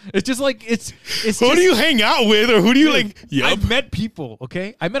die? It's just it's who do you hang out with, or who do you yup? I've met people,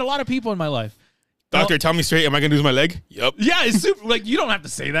 okay? I've met a lot of people in my life. Doctor, tell me straight, am I gonna lose my leg? Yup. Yeah, it's super you don't have to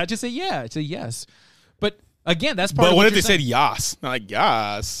say that. Just say yeah. Say yes. But again, that's part of what if they said yas? Not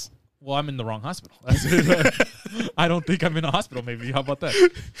yas. Well, I'm in the wrong hospital. I don't think I'm in a hospital, maybe. How about that?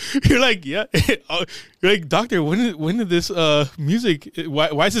 You're yeah. You're doctor, when did this music,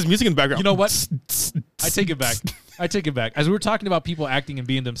 why is this music in the background? You know what? I take it back. As we were talking about people acting and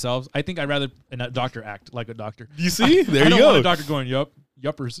being themselves, I think I'd rather a doctor act like a doctor. You see? There you go. I don't want a doctor going,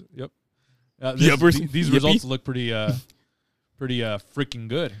 yuppers, yep. Yuppers. These results look pretty freaking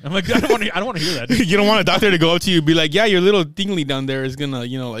good. I'm I don't want to hear that. You don't want a doctor to go up to you and be like, yeah, your little dingley down there is gonna,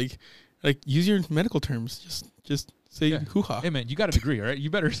 Like, use your medical terms. Just say hoo-ha. Hey, man, you got a degree, all right? You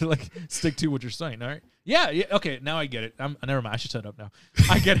better, like, stick to what you're saying, all right? Yeah, okay, now I get it. Never mind, I should shut up now.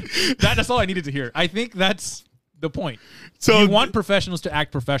 I get it. That's all I needed to hear. I think that's the point. So you want professionals to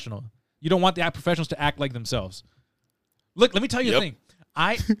act professional. You don't want the professionals to act like themselves. Look, let me tell you a thing.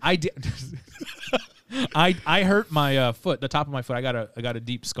 I did. I hurt my foot, the top of my foot. I got a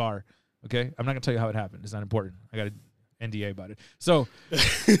deep scar. Okay, I'm not gonna tell you how it happened. It's not important. I got an NDA about it. So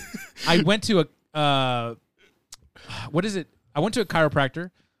I went to a what is it? I went to a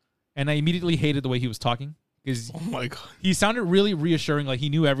chiropractor, and I immediately hated the way he was talking because oh my god, he sounded really reassuring. Like he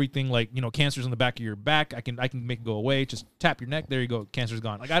knew everything. Like, you know, cancer's on the back of your back. I can make it go away. Just tap your neck. There you go. Cancer's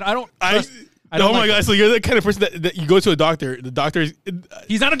gone. Like I don't. Oh my god! So you're the kind of person that you go to a doctor. The doctor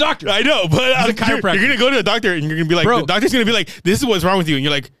he's not a doctor. I know, but he's a chiropractor. You're gonna go to a doctor and you're gonna be like, the doctor's gonna be like, "This is what's wrong with you," and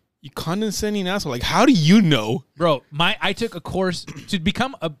you're like, "You condescending asshole!" Like, how do you know, bro? I took a course to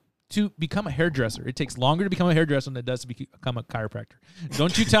become a hairdresser. It takes longer to become a hairdresser than it does to become a chiropractor.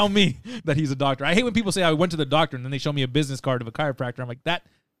 Don't you tell me that he's a doctor. I hate when people say I went to the doctor and then they show me a business card of a chiropractor. I'm like, that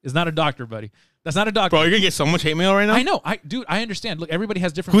is not a doctor, buddy. That's not a doctor. Bro, you're going to get so much hate mail right now? I know. Dude, I understand. Look, everybody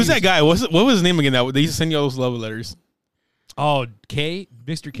has different Who's views. that guy? What was his name again? That they used to send you all those love letters. Oh, K?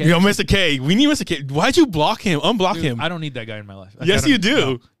 Mr. K? Yo, Mr. K. We need Mr. K. Why'd you block him? Unblock him. I don't need that guy in my life. Yes, you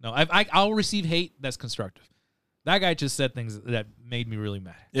do. No, I'll receive hate that's constructive. That guy just said things that made me really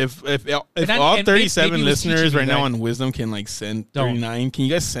mad. If all 37 listeners right now on Wisdom can like send 39, can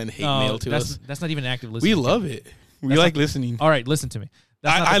you guys send hate mail to us? That's not even active listening. We love it. We like listening. All right, listen to me.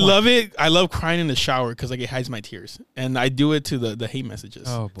 I love it. I love crying in the shower because like it hides my tears, and I do it to the hate messages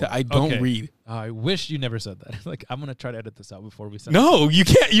that I don't read. I wish you never said that. Like, I'm gonna try to edit this out before we send. No, you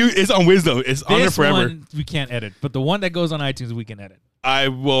can't. It's on Wisdom. It's on there forever. One we can't edit, but the one that goes on iTunes we can edit. I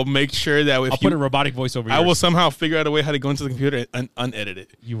will make sure that if I'll put a robotic voice over. I will somehow figure out a way how to go into the computer and unedit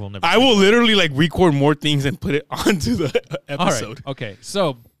it. You will never. I will literally like record more things and put it onto the episode. All right. Okay.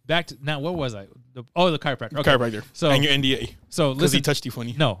 So back to now. What was I? The chiropractor. Okay. Chiropractor. So and your NDA. So listen, he touched you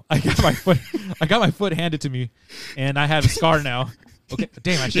funny. No, I got my foot. I got my foot handed to me, and I have a scar now. Okay.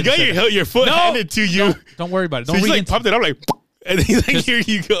 Damn, I should. You got your foot handed to you. Don't worry about it. Don't read. He's like popped it up like, and he's like, "Here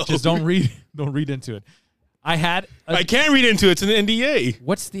you go." Just don't read. Don't read into it. I can't read into it. It's an NDA.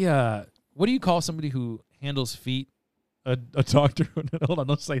 What's the what do you call somebody who handles feet? A doctor. Hold on,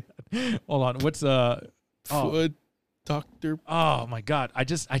 don't say that. Hold on. What's foot doctor? Oh my god. I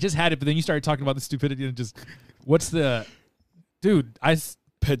just had it, but then you started talking about the stupidity and just what's the dude,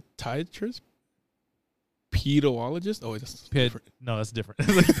 podiatrist? Pedologist? Oh, that's different. No, that's different.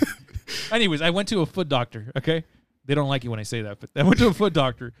 Anyways, I went to a foot doctor, okay? They don't like it when I say that, but I went to a foot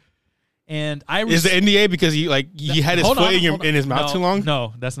doctor. And is the NDA because he had his foot in his mouth too long?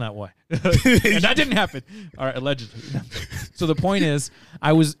 No, that's not why. And that didn't happen. All right, allegedly. So the point is,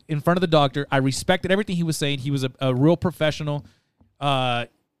 I was in front of the doctor. I respected everything he was saying. He was a real professional.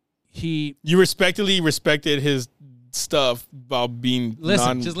 You respectfully respected his stuff while being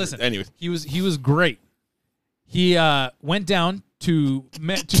just listen. Anyways, he was great. He went down to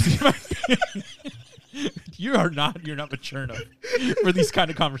You're not mature enough for these kind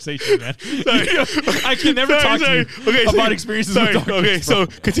of conversations, man. I can never talk to you about experiences with doctors. Okay, so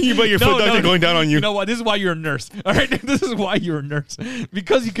continue about your foot doctor going down on you. You know what? This is why you're a nurse. All right, this is why you're a nurse,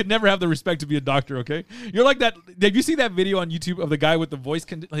 because you could never have the respect to be a doctor. Okay, you're like that. Have you seen that video on YouTube of the guy with the voice?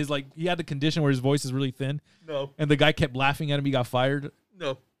 He had the condition where his voice is really thin. No. And the guy kept laughing at him. He got fired.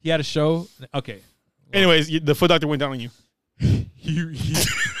 No. He had a show. Okay. Anyways, the foot doctor went down on you.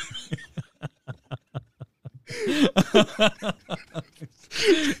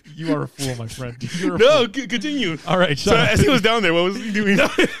 You are a fool, my friend. Continue. All right. So as he was down there, what was he doing?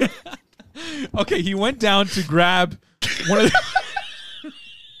 Okay, he went down to grab one of the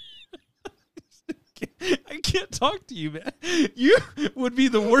I can't talk to you, man. You would be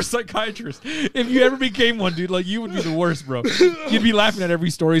the worst psychiatrist if you ever became one, dude. Like, you would be the worst, bro. You'd be laughing at every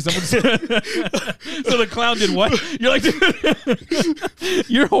story someone said. So the clown did what? You're like,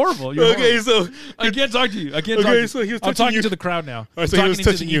 you're horrible. You're horrible. So I can't talk to you. I can't talk to you. So he was I'm talking you. to the crowd now. Right, so I'm he was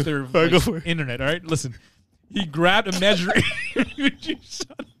talking into touching the ether you. Go for it. internet, all right? Listen. He grabbed a measuring. Would you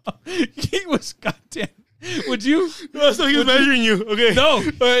shut up? He was goddamn. Would you? No, so he was measuring you. Okay. No. All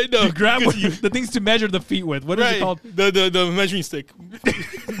right, no. You grab the things to measure the feet with. What is it called? The measuring stick.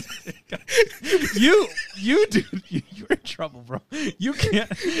 You dude, you're in trouble, bro. You can't.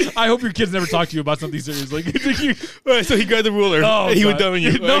 I hope your kids never talk to you about something serious. Like, all right, so he grabbed the ruler. And he went down on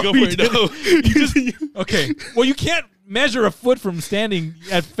you. No, go for it. No. Okay. Well, you can't measure a foot from standing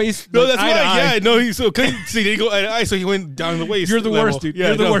at face. No, that's why. Yeah, no. He didn't go eye to eye, so he went down the waist. You're the level. worst, dude. Yeah,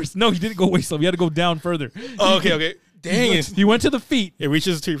 you're the worst. No, he didn't go waist level. He had to go down further. Oh, okay. Dang it. He went to the feet. It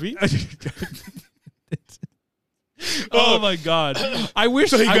reaches to your feet? Oh my God! I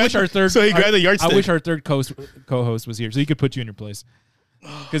wish our third. So he grabbed the yardstick. I wish our third co-host was here so he could put you in your place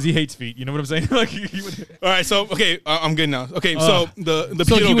because he hates feet. You know what I'm saying? Like, he would. All right, so okay, I'm good now. Okay, so the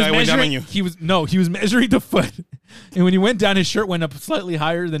pedo guy went down on you. He was measuring the foot, and when he went down, his shirt went up slightly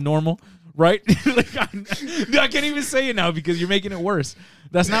higher than normal. Right? Like, I can't even say it now because you're making it worse.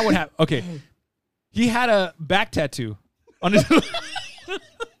 That's not what happened. Okay, he had a back tattoo on his. All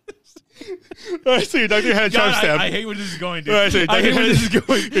right, so your doctor had a tramp stamp. I hate where this is going, dude. All right, so I hate where this is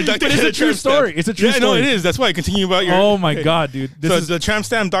going. Your doctor But had it's a true story. It's a true story. No, it is. That's why I continue about your. Oh my God, dude! So the tramp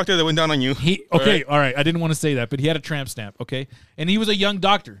stamp doctor that went down on you. All right. I didn't want to say that, but he had a tramp stamp. Okay, and he was a young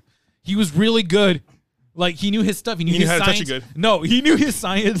doctor. He was really good. Like, he knew his stuff. He knew his how to science. touch you good. No, he knew his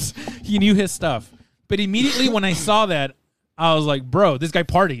science. He knew his stuff. But immediately when I saw that, I was like, bro, this guy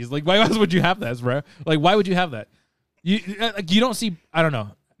parties. Like, why else would you have that, bro? Like, why would you have that? You don't see. I don't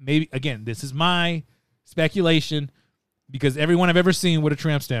know. Maybe again, this is my speculation because everyone I've ever seen with a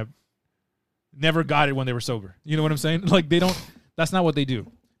tramp stamp never got it when they were sober. You know what I'm saying? Like, they don't. That's not what they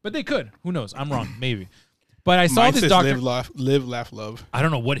do. But they could. Who knows? I'm wrong. Maybe. But I saw this doctor. Live, laugh, love. I don't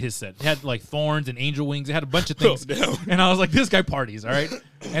know what his said. It had like thorns and angel wings. It had a bunch of things. Oh, and I was like, this guy parties, all right?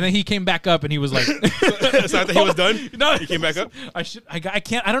 And then he came back up and he was like, it's not that he was done? No, he came back up? I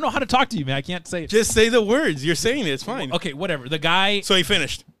can't, I don't know how to talk to you, man. I can't say it. Just say the words. You're saying it. It's fine. Okay, whatever. The guy. So he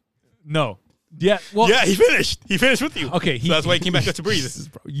finished. No. Yeah. Well. Yeah, he finished. He finished with you. Okay. So that's why he came back up to breathe.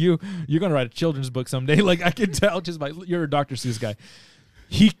 You're gonna write a children's book someday. Like, I can tell just by you're a Dr. Seuss guy.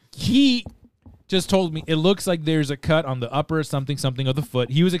 He just told me it looks like there's a cut on the upper something of the foot.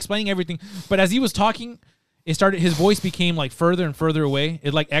 He was explaining everything, but as he was talking, his voice became like further and further away.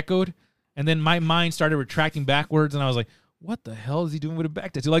 It like echoed, and then my mind started retracting backwards, and I was like, what the hell is he doing with a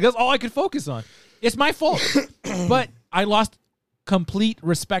back tattoo? Like, that's all I could focus on. It's my fault. But I lost complete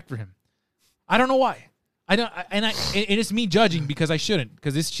respect for him. I don't know why. And it's me judging because I shouldn't,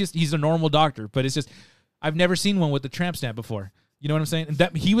 because it's just he's a normal doctor, but it's just I've never seen one with the tramp stamp before. You know what I'm saying? And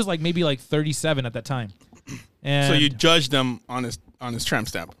that he was like maybe like 37 at that time. And so you judged him on his tramp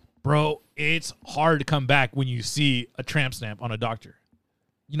stamp. Bro, it's hard to come back when you see a tramp stamp on a doctor.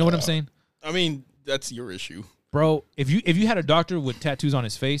 You know what I'm saying? I mean, that's your issue. Bro, if you had a doctor with tattoos on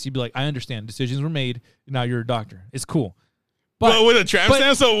his face, you'd be like, I understand. Decisions were made. Now you're a doctor. It's cool. But with a tramp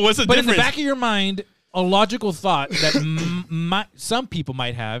stamp, so what's the difference? But in the back of your mind, a logical thought that some people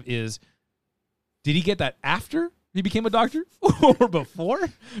might have is, did he get that after he became a doctor or before?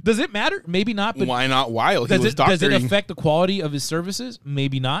 Does it matter? Maybe not. But why not while he was doctoring? Does it affect the quality of his services?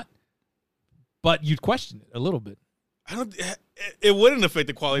 Maybe not. But you'd question it a little bit. It wouldn't affect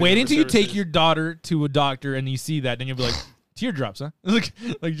the quality. Wait of until her you take services. your daughter to a doctor and you see that, then you'll be like, teardrops, huh?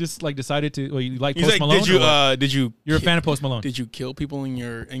 like just like decided to. Well, you like He's Post like, Malone? did you? You're a fan of Post Malone. Did you kill people in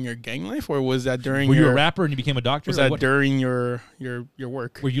your gang life, or was that during? Were you a rapper and you became a doctor? Was that during your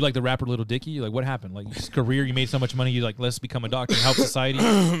work? Were you like the rapper Little Dicky? Like, what happened? Like, his career, you made so much money, you like, let's become a doctor and help society.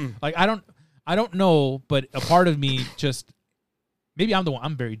 Like, I don't know, but a part of me just. Maybe I'm the one.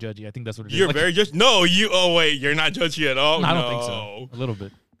 I'm very judgy. I think that's what it is. You're like, very judgy. No, you. Oh wait, you're not judgy at all. No, I don't think so. A little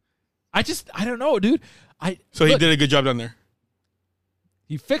bit. I don't know, dude. So he did a good job down there.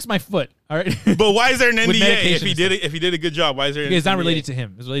 He fixed my foot. All right. But why is there an NDA medication if he did a good job? Why is there? It's not related to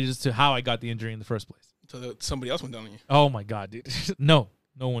him. It's related just to how I got the injury in the first place. So somebody else went down on you. Oh my God, dude. No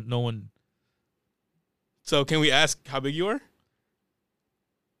one. So can we ask how big you are?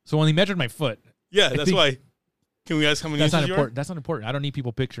 So when he measured my foot. Yeah, that's why. Can we ask how many that's inches not important. That's not important. I don't need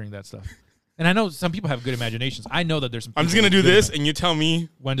people picturing that stuff. And I know some people have good imaginations. I know that there's some. I'm just gonna do this, and you tell me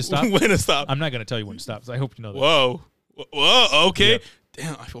when to stop. When to stop. I'm not gonna tell you when to stop. So I hope you know that. Whoa. Okay. Yeah.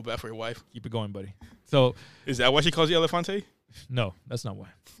 Damn, I feel bad for your wife. Keep it going, buddy. So is that why she calls you Elefante? No, that's not why.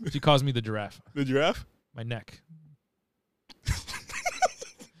 She calls me the giraffe. The giraffe? My neck.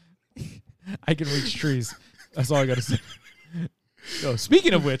 I can reach trees. That's all I gotta say. So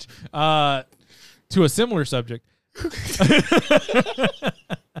speaking of which, to a similar subject.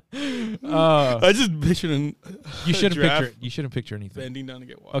 I just pictured you shouldn't picture it. You shouldn't picture anything. Bending down to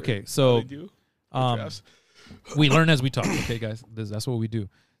get water. Okay, so do. We learn as we talk. Okay, guys, that's what we do.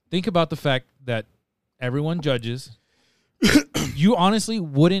 Think about the fact that everyone judges. You honestly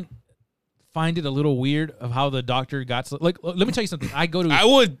wouldn't find it a little weird of how the doctor got like. Let me tell you something. I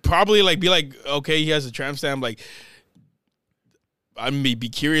would probably be like, okay, he has a tramp stamp. Like, I may be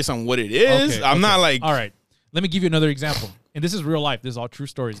curious on what it is. Okay, I'm not like. All right, let me give you another example. And this is real life. This is all true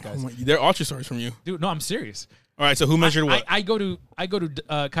stories, guys. They're all true stories from you, dude. No, I'm serious. All right, so who measured what? I go to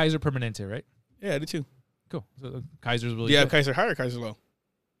Kaiser Permanente, right? Yeah, I do too. Cool. So Kaiser's really. Do you have good. Kaiser high or Kaiser low?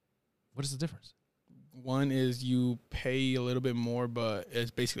 What is the difference? one is you pay a little bit more, but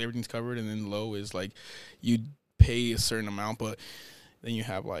it's basically everything's covered, and then low is like you pay a certain amount, but then you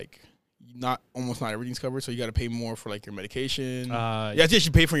have like almost not everything's covered, so you got to pay more for like your medication. You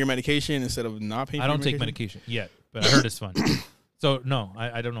should pay for your medication instead of not paying. I don't take medication yet, but I heard it's fun. So no,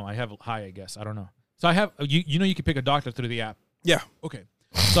 I don't know. I have high, I guess. I don't know. So I have you know you can pick a doctor through the app. Yeah. Okay.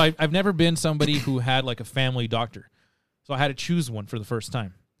 So I've never been somebody who had like a family doctor, so I had to choose one for the first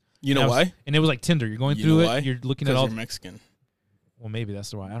time. You know why? And it was like Tinder. You're going through it. You're looking at all. You're Mexican. Well, maybe that's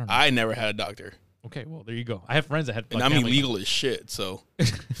the why. I don't know. I never had a doctor. Okay, well, there you go. I have friends that had. And I'm illegal as shit, so.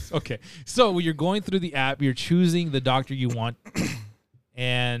 Okay. So you're going through the app. You're choosing the doctor you want.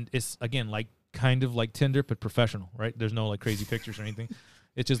 And it's, again, like kind of like Tinder, but professional, right? There's no like crazy pictures or anything.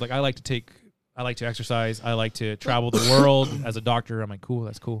 It's just like I like to exercise. I like to travel the world as a doctor. I'm like, cool,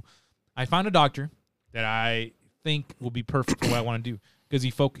 that's cool. I found a doctor that I think will be perfect for what I want to do because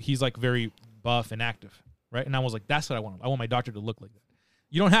he's like very buff and active, right? And I was like, that's what I want. I want my doctor to look like that.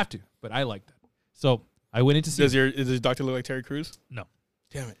 You don't have to, but I like that. So I went in to see. Does his doctor look like Terry Crews? No.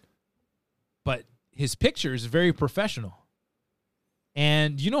 Damn it. But his picture is very professional.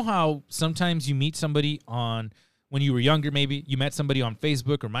 And you know how sometimes you meet somebody when you were younger, maybe you met somebody on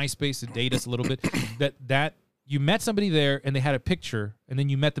Facebook or MySpace to date us a little bit, that you met somebody there and they had a picture and then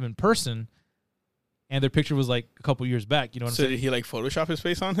you met them in person and their picture was like a couple years back. You know what I'm saying? So did he like Photoshop his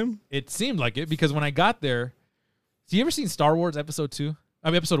face on him? It seemed like it because when I got there, so you ever seen Star Wars episode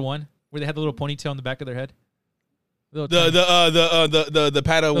 1, where they had the little ponytail on the back of their head? The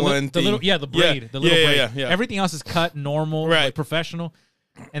Padawan thing. The braid. The little braid. Yeah. Everything else is cut normal, right. like professional.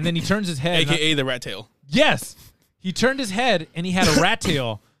 And then he turns his head. AKA the rat tail. Yes. He turned his head and he had a rat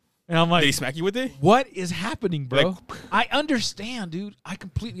tail. And I'm like, did he smack you with it? What is happening, bro? Like, I understand, dude. I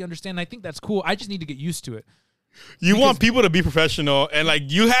completely understand. I think that's cool. I just need to get used to it. You want people to be professional, and like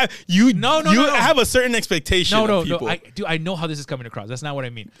you have a certain expectation of people. No. I know how this is coming across. That's not what I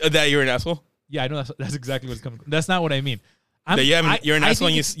mean. That you're an asshole? Yeah, I know that's exactly what's coming. That's not what I mean. You're an asshole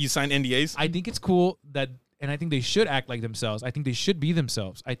and you sign NDAs? I think it's cool and I think they should act like themselves. I think they should be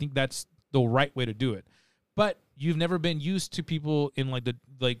themselves. I think that's the right way to do it. But you've never been used to people in like the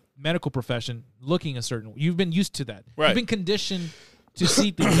medical profession looking a certain way. You've been used to that. Right. You've been conditioned to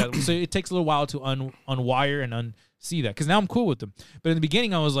see things that way. So it takes a little while to unwire and unsee that. Because now I'm cool with them. But in the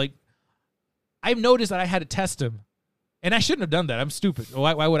beginning, I was like, I've noticed that I had to test him. And I shouldn't have done that. I'm stupid.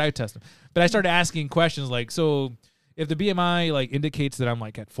 Why would I test him? But I started asking questions like, so if the BMI like indicates that I'm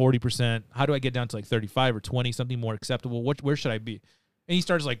like at 40%, how do I get down to like 35 or 20, something more acceptable? Where should I be? And he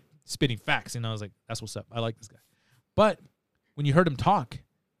starts like spitting facts. And I was like, that's what's up. I like this guy. But when you heard him talk,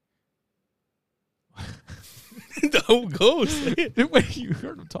 Don't go. Say it. When you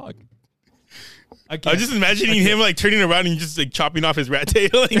heard him talk, I'm just imagining him like turning around and just like chopping off his rat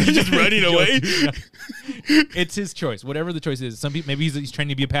tail and he's just running away. It's his choice, whatever the choice is. Some people, maybe he's trying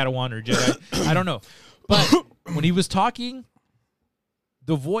to be a Padawan or a Jedi. I don't know. But when he was talking,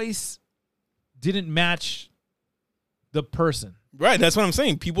 the voice didn't match the person. Right, that's what I'm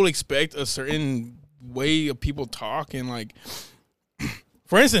saying. People expect a certain way of people talk, and like,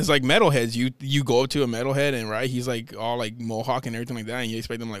 for instance, like metalheads, you go up to a metalhead and right, he's like all like mohawk and everything like that, and you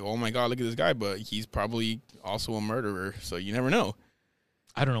expect them like, oh my god, look at this guy, but he's probably also a murderer, so you never know.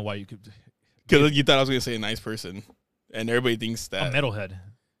 I don't know why you could. Because you thought I was gonna say a nice person, and everybody thinks that a metalhead.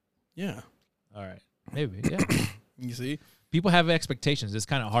 Yeah. All right. Maybe. Yeah. You see, people have expectations. It's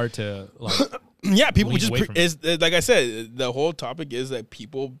kind of hard to like. Yeah, people just like I said. The whole topic is that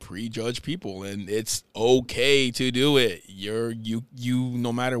people prejudge people, and it's okay to do it. You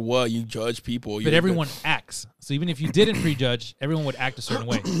no matter what, you judge people. But everyone acts. So even if you didn't prejudge, everyone would act a certain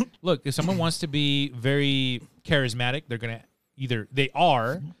way. Look, if someone wants to be very charismatic, they're gonna they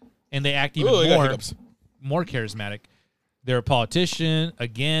are, and they act even more charismatic. They're a politician.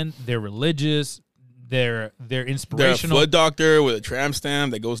 Again, they're religious. They're inspirational. They're a foot doctor with a tramp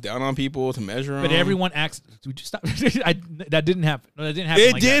stamp that goes down on people to measure them. But everyone acts. Would you stop? That didn't happen. No, that didn't happen.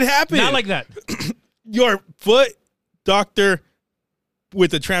 It did happen. Not like that. Your foot doctor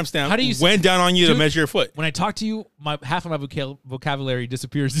with a tramp stamp went down on you to measure your foot. When I talk to you, half of my vocabulary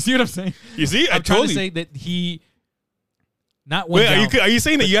disappears. You see what I'm saying? You see? I'm trying to say that he not went down. Are you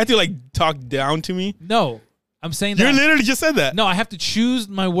saying that you have to like talk down to me? No. I'm saying that. You literally just said that. No, I have to choose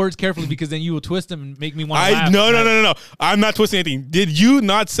my words carefully because then you will twist them and make me want to laugh. No. I'm not twisting anything. Did you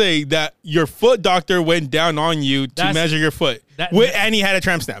not say that your foot doctor went down on you to measure your foot? And he had a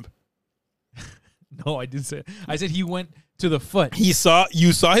tramp stamp? No, I didn't say it. I said he went to the foot. You saw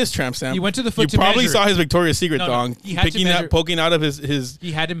his tramp stamp. He went to the foot You probably saw his Victoria's Secret thong poking out of his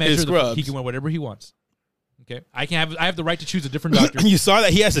He had to measure the foot. He can wear whatever he wants. Okay? I have the right to choose a different doctor. You saw that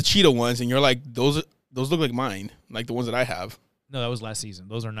he has the Cheetah ones, and you're like, those those look like mine, like the ones that I have. No, that was last season.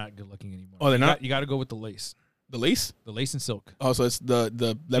 Those are not good looking anymore. Oh, they're not? You got to go with the lace. The lace? The lace and silk. Oh, so it's the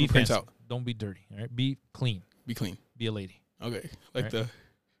leopard prints fancy. out. Don't be dirty. All right, be clean. Be clean. Be a lady. Okay, like Right. the.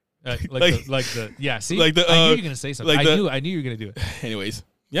 Like the yeah. See, like the, I knew you were gonna say something. like I knew you were gonna do it. Anyways,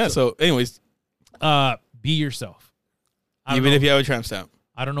 yeah. So, anyways, Be yourself. even if you have a tramp stamp,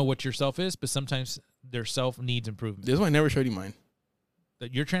 I don't know what your self is, but sometimes their self needs improvement. this one I never showed you mine.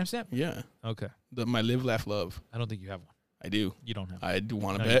 Your tramp stamp? Yeah, Okay. my live, laugh, love. I don't think you have one. I do. You don't have. I do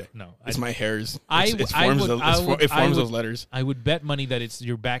want to No, bet. No, It's my hairs. I It forms those letters. I would bet money that it's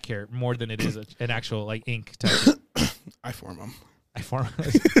your back hair more than it is an actual like ink type. I form them.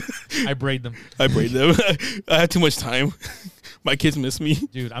 I braid them. I braid them. I have too much time. My kids miss me.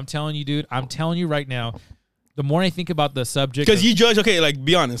 Dude, I'm telling you right now, the more I think about the subject, Because you judge, okay, like,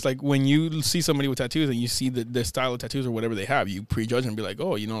 be honest. Like, when you see somebody with tattoos and you see the style of tattoos or whatever they have, you prejudge and be like,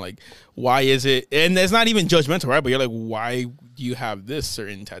 oh, like, why is it? And it's not even judgmental, right? But you're like, why do you have this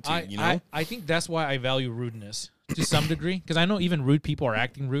certain tattoo, I think that's why I value rudeness to some degree. Because I know even rude people are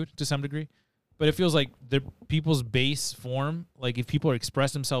acting rude to some degree. But it feels like the people's base form, like if people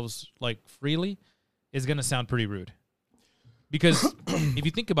express themselves like freely, is going to sound pretty rude. Because if you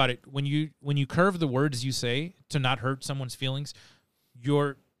think about it, when you curve the words you say to not hurt someone's feelings,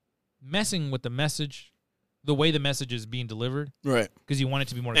 you're messing with the message, the way the message is being delivered, right? Because you want it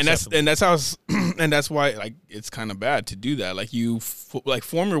to be more and acceptable. that's why like it's kind of bad to do that. Like you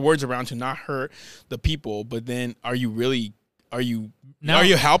form your words around to not hurt the people, but then are you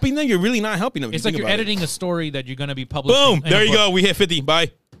helping them? You're really not helping them. It's like you're editing a story that you're going to be publishing. Boom! There you go. We hit 50.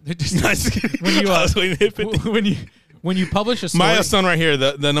 Bye. When you publish a story, my son right here,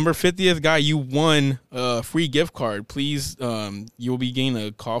 the number 50th guy, you won a free gift card. Please, you will be getting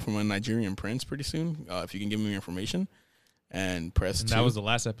a call from a Nigerian prince pretty soon. If you can give me your information and press. And that was the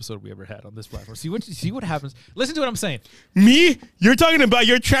last episode we ever had on this platform. See what happens. Listen to what I'm saying. Me? You're talking about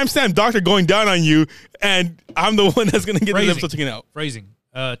your tramp stamp doctor going down on you, and I'm the one that's going to get this episode taken out. Phrasing.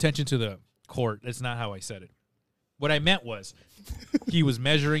 Attention to the court. That's not how I said it. What I meant was he was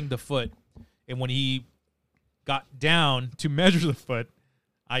measuring the foot, and when he got down to measure the foot,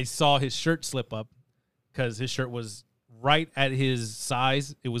 I saw his shirt slip up because his shirt was right at his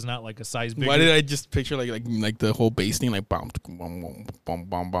size. It was not like a size bigger. Why did I just picture like the whole bass thing, like bum bum bum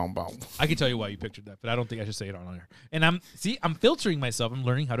bum bum bum? I can tell you why you pictured that, but I don't think I should say it on air. And I'm filtering myself. I'm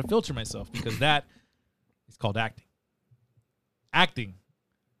learning how to filter myself because that is called acting. Acting,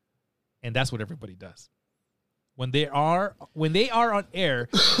 and that's what everybody does. When they are on air,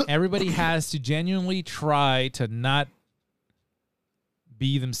 everybody has to genuinely try to not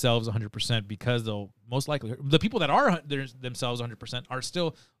be themselves 100% because they'll most likely the people that are themselves 100% are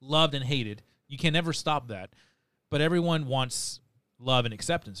still loved and hated. You can never stop that. But everyone wants love and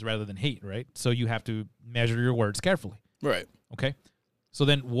acceptance rather than hate, right? So you have to measure your words carefully. Right. Okay? So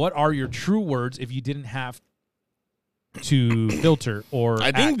then what are your true words if you didn't have to filter or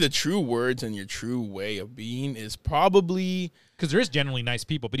I think the true words and your true way of being is probably because there is generally nice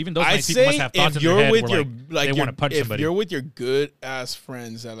people, but even those nice people must have thoughts in their head where they want to punch somebody. If you're with your good ass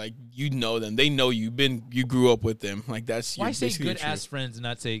friends that like you know them, they know you grew up with them. Like that's why say good ass friends and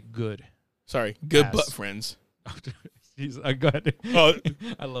not say good? Sorry, good butt friends. Go ahead. Oh,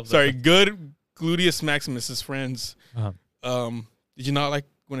 I love that. Sorry, good gluteus maximus's friends. Uh-huh. Did you not like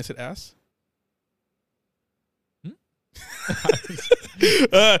when I said ass?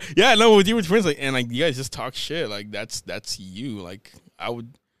 Yeah, no, with you with friends, like, and like you guys just talk shit, like that's you. Like I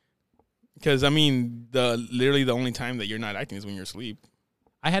would, because I mean, literally the only time that you're not acting is when you're asleep.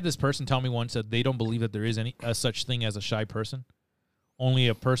 I had this person tell me once that they don't believe that there is any such thing as a shy person, only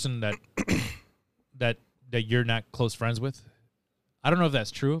a person that that you're not close friends with. I don't know if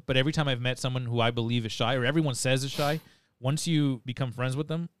that's true, but every time I've met someone who I believe is shy, or everyone says is shy, once you become friends with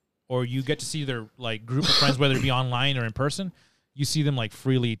them, or you get to see their like group of friends, whether it be online or in person, you see them like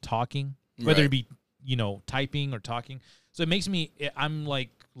freely talking, whether it be, typing or talking. So it makes I'm like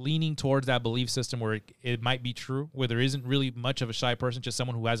leaning towards that belief system where it might be true, where there isn't really much of a shy person, just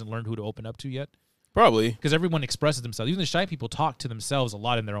someone who hasn't learned who to open up to yet. Probably. Because everyone expresses themselves. Even the shy people talk to themselves a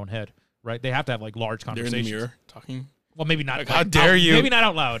lot in their own head, right? They have to have like large conversations. They're in the mirror talking. Well, maybe not. Like, how dare you? Maybe not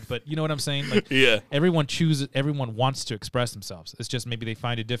out loud, but you know what I'm saying? Like, yeah. Everyone wants to express themselves. It's just maybe they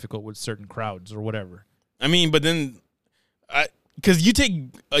find it difficult with certain crowds or whatever. I mean, but then, because you take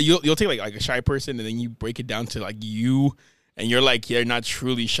you'll take like a shy person and then you break it down to like you, and you're like you're not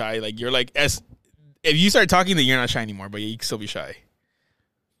truly shy. Like you're like if you start talking, then you're not shy anymore, but you can still be shy.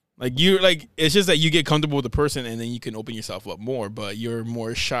 Like it's just that you get comfortable with the person and then you can open yourself up more, but you're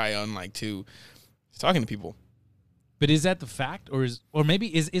more shy on like to talking to people. But is that the fact, or maybe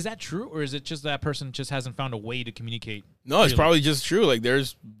is that true, or is it just that person just hasn't found a way to communicate? No, it's probably just true. Like there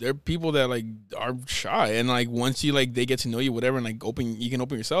are people that like are shy, and like once you like they get to know you, whatever, and like you can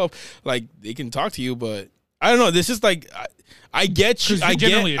open yourself, like they can talk to you. But I don't know. This is like I get you. I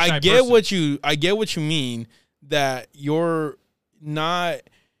get what you mean, that you're not.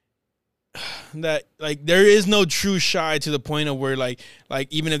 That like there is no true shy to the point of where like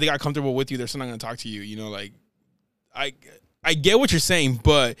even if they got comfortable with you, they're still not gonna talk to you. You know, like I get what you're saying,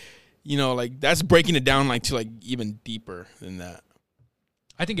 but you know, like that's breaking it down like to like even deeper than that.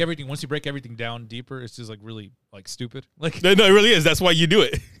 I think once you break everything down deeper, it's just like really like stupid. Like no, it really is. That's why you do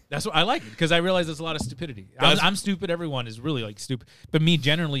it. That's what I like it, because I realize there's a lot of stupidity. I'm stupid. Everyone is really like stupid. But me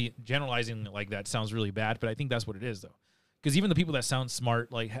generalizing like that sounds really bad. But I think that's what it is though. Because even the people that sound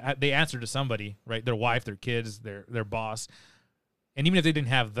smart, like they answer to somebody, right? Their wife, their kids, their boss. And even if they didn't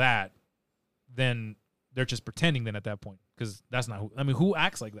have that, then they're just pretending then at that point. Because that's not who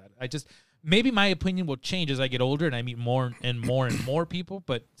acts like that? Maybe my opinion will change as I get older and I meet more and more people.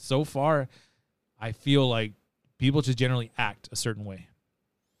 But so far, I feel like people just generally act a certain way.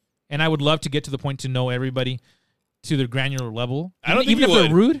 And I would love to get to the point to know everybody to their granular level. I don't think even you if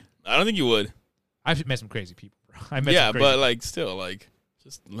would. They're rude. I don't think you would. I've met some crazy people. But like still, like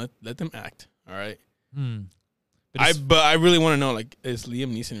just let them act. All right. But I really want to know, like, is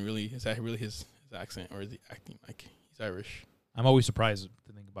Liam Neeson is that really his accent, or is he acting like he's Irish? I'm always surprised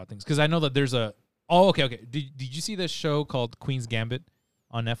to think about things because I know that there's a. Oh, okay. Did you see this show called Queen's Gambit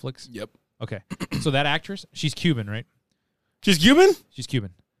on Netflix? Yep. Okay. So that actress, she's Cuban, right? She's Cuban. She's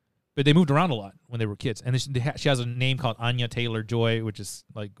Cuban, but they moved around a lot when they were kids, and she has a name called Anya Taylor-Joy, which is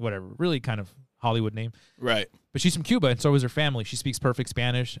like whatever, really kind of Hollywood name. Right. But she's from Cuba, and so is her family. She speaks perfect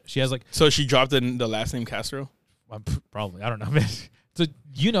Spanish. She has like... So she dropped the last name Castro? Probably. I don't know, man. So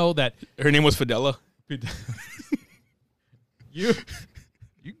you know that... Her name was Fidela? You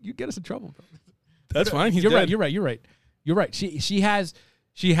get us in trouble, bro. That's fine. You're right. She has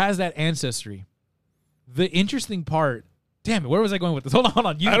that ancestry. The interesting part... Damn it, where was I going with this? Hold on.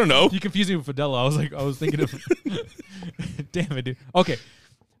 I don't know. You confused me with Fidela. I was thinking of... Damn it, dude. Okay,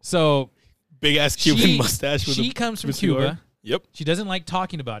 so... Big ass Cuban mustache. She comes from Cuba. Yep. She doesn't like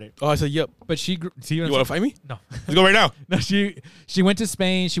talking about it. Oh, I said yep. But she. You want to fight me? No. Let's go right now. No. She went to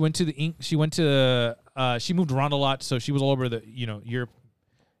Spain. She went to she moved around a lot, so she was all over Europe.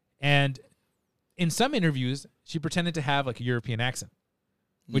 And in some interviews, she pretended to have like a European accent,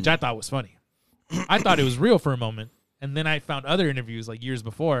 which I thought was funny. I thought it was real for a moment, and then I found other interviews like years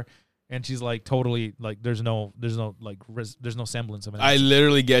before. And she's like totally like there's no semblance of it. I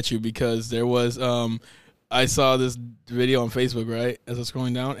literally get you, because there was I saw this video on Facebook, right, as I was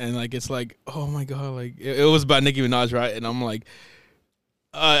scrolling down, and like it's like, oh my god, like it was about Nicki Minaj, right, and I'm like,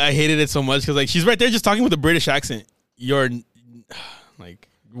 I hated it so much because like she's right there just talking with a British accent. You're like,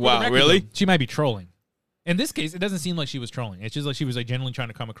 wow, really? She might be trolling. In this case, it doesn't seem like she was trolling. It's just like she was like genuinely trying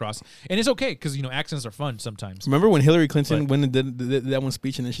to come across, and it's okay because accents are fun sometimes. Remember when Hillary Clinton went and did that one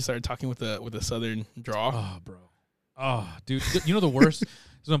speech, and then she started talking with a southern draw? Oh, bro. Oh, dude. You know the worst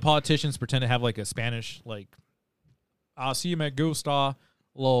is when politicians pretend to have like a Spanish like, "Así me gusta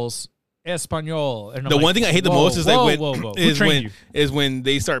los español." And the one thing I hate the most is like when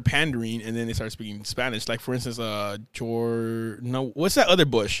they start pandering and then they start speaking Spanish. Like for instance, what's that other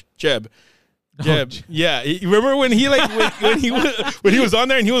Bush? Jeb. Jeb. Yeah, you remember when he like when he was on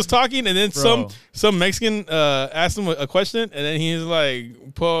there and he was talking, and then some Mexican asked him a question, and then he's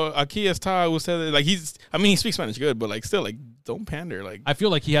like, "Po aquí está usted." Like he speaks Spanish good, but like still like don't pander. Like I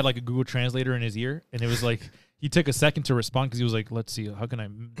feel like he had like a Google Translator in his ear, and it was like he took a second to respond because he was like, "Let's see, how can I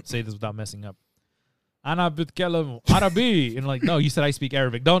say this without messing up?" Ana bitkelem Arabi, and like, no, you said I speak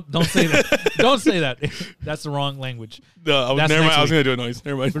Arabic. Don't say that. Don't say that. That's the wrong language. No, never mind. I was gonna do a noise.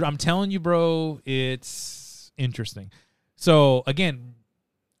 Never mind. But I'm telling you, bro, it's interesting. So again,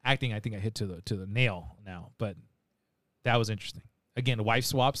 acting, I think I hit to the nail now, but that was interesting. Again, the wife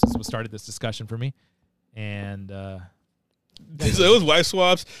swaps is what started this discussion for me, and so it was wife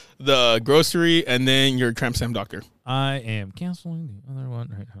swaps, the grocery, and then your tramp stamp doctor. I am canceling the other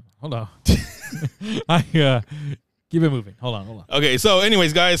one. Right, hold on. Keep it moving. Hold on. Okay, so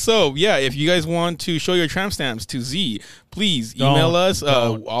anyways, guys, so yeah, if you guys want to show your tramp stamps to Z, please email us.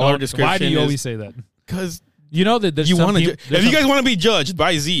 All our description. Why do you always say that? Because you know that you want to. If you guys want to be judged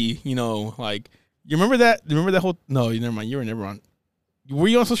by Z, like you remember that. Remember that whole? No, never mind. You were never on. Were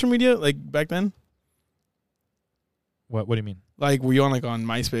you on social media like back then? What do you mean? Like, were you on like on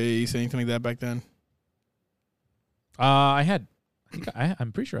MySpace, anything like that back then? I had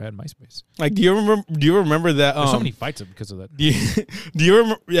I'm pretty sure I had MySpace. Like, do you remember that? There's so many fights because of that. Do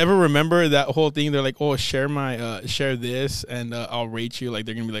you ever remember that whole thing? They're like, oh, share this, and I'll rate you. Like,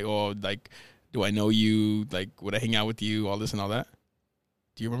 they're gonna be like, oh, like, do I know you? Like, would I hang out with you? All this and all that.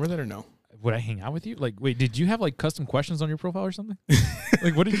 Do you remember that or no? Would I hang out with you? Like, wait, did you have like custom questions on your profile or something?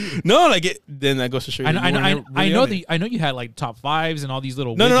 Like, what did you? No, like then that goes to show you. I know you had like top fives and all these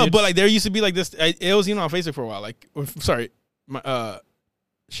little. No, but like there used to be like this. It was on Facebook for a while. Like, sorry, my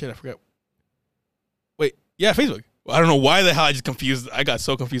shit, I forgot. Wait, yeah, Facebook. I don't know why the hell I just confused. I got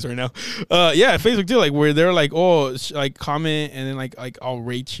so confused right now. Yeah, Facebook too. Like where they're like, oh, like comment and then like I'll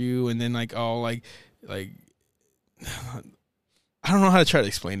rate you and then like I'll like. I don't know how to try to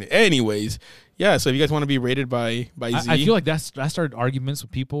explain it. Anyways, yeah. So if you guys want to be rated by Z, I feel like that started arguments with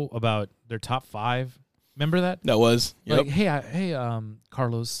people about their top 5. Remember that? That was like, hey,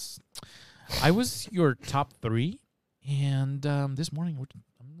 Carlos, I was your top 3, and this morning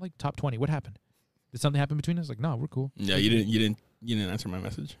I'm like top 20. What happened? Did something happen between us? Like, no, we're cool. Yeah, you didn't answer my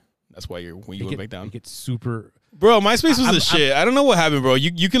message. That's why you went back down. You get super. Bro, MySpace was the shit. I don't know what happened, bro.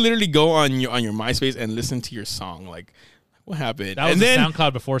 You can literally go on your MySpace and listen to your song. Like, what happened? That was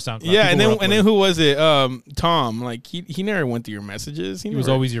SoundCloud before SoundCloud. Yeah, and then who was it? Tom. Like he never went through your messages. He was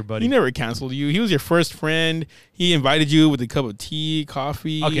always your buddy. He never canceled you. He was your first friend. He invited you with a cup of tea,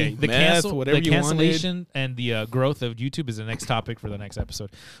 coffee, meth, whatever you wanted. The cancellation and the growth of YouTube is the next topic for the next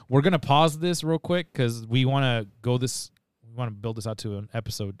episode. We're gonna pause this real quick because we want to build this out to an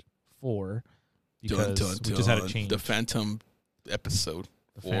episode 4 because we just had a change. The Phantom episode.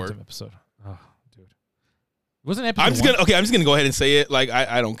 Phantom episode. Oh, dude. It wasn't episode I'm just gonna go ahead and say it. Like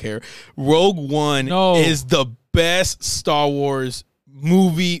I don't care. Rogue One is the best Star Wars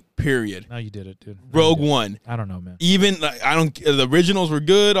movie. Period. No, you did it, dude. Rogue One. I don't know, man. Even like, the originals were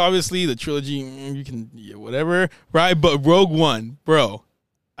good. Obviously, the trilogy you can whatever, right? But Rogue One, bro.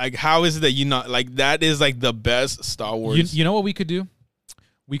 Like, how is it that you not like that? Is like the best Star Wars. You know what we could do?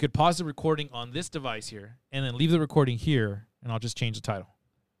 We could pause the recording on this device here, and then leave the recording here, and I'll just change the title.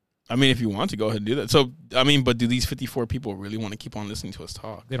 I mean, if you want to, go ahead and do that. So, I mean, but do these 54 people really want to keep on listening to us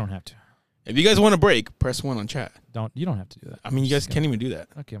talk? They don't have to. If you guys want a break, press 1 on chat. You don't have to do that. I mean, you guys can't even do that.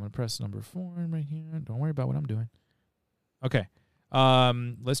 Okay, I'm going to press number 4 right here. Don't worry about what I'm doing. Okay.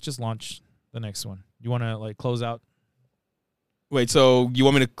 Let's just launch the next one. You want to, like, close out? Wait, so you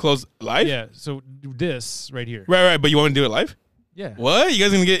want me to close live? Yeah, so do this right here. Right, but you want to do it live? Yeah. What? You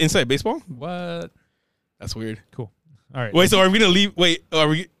guys going to get inside baseball? What? That's weird. Cool. All right. Wait, so are we going to leave? Wait,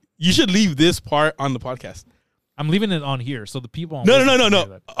 you should leave this part on the podcast. I'm leaving it on here so the people. No.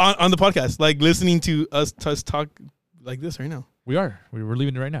 On the podcast, like listening to us talk like this right now. We're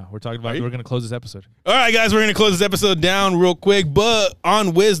leaving it right now. We're talking about. We're going to close this episode. All right, guys, we're going to close this episode down real quick. But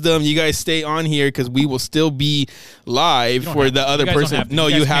on Wisdom, you guys stay on here because we will still be live for the other person. No,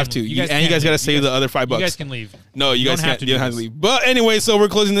 you have to. You guys got to save the other $5. You guys can leave. No, you guys can't. You don't have to leave. But anyway, so we're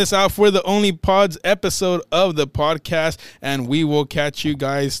closing this out for the Onlypods episode of the podcast, and we will catch you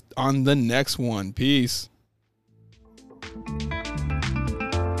guys on the next one. Peace.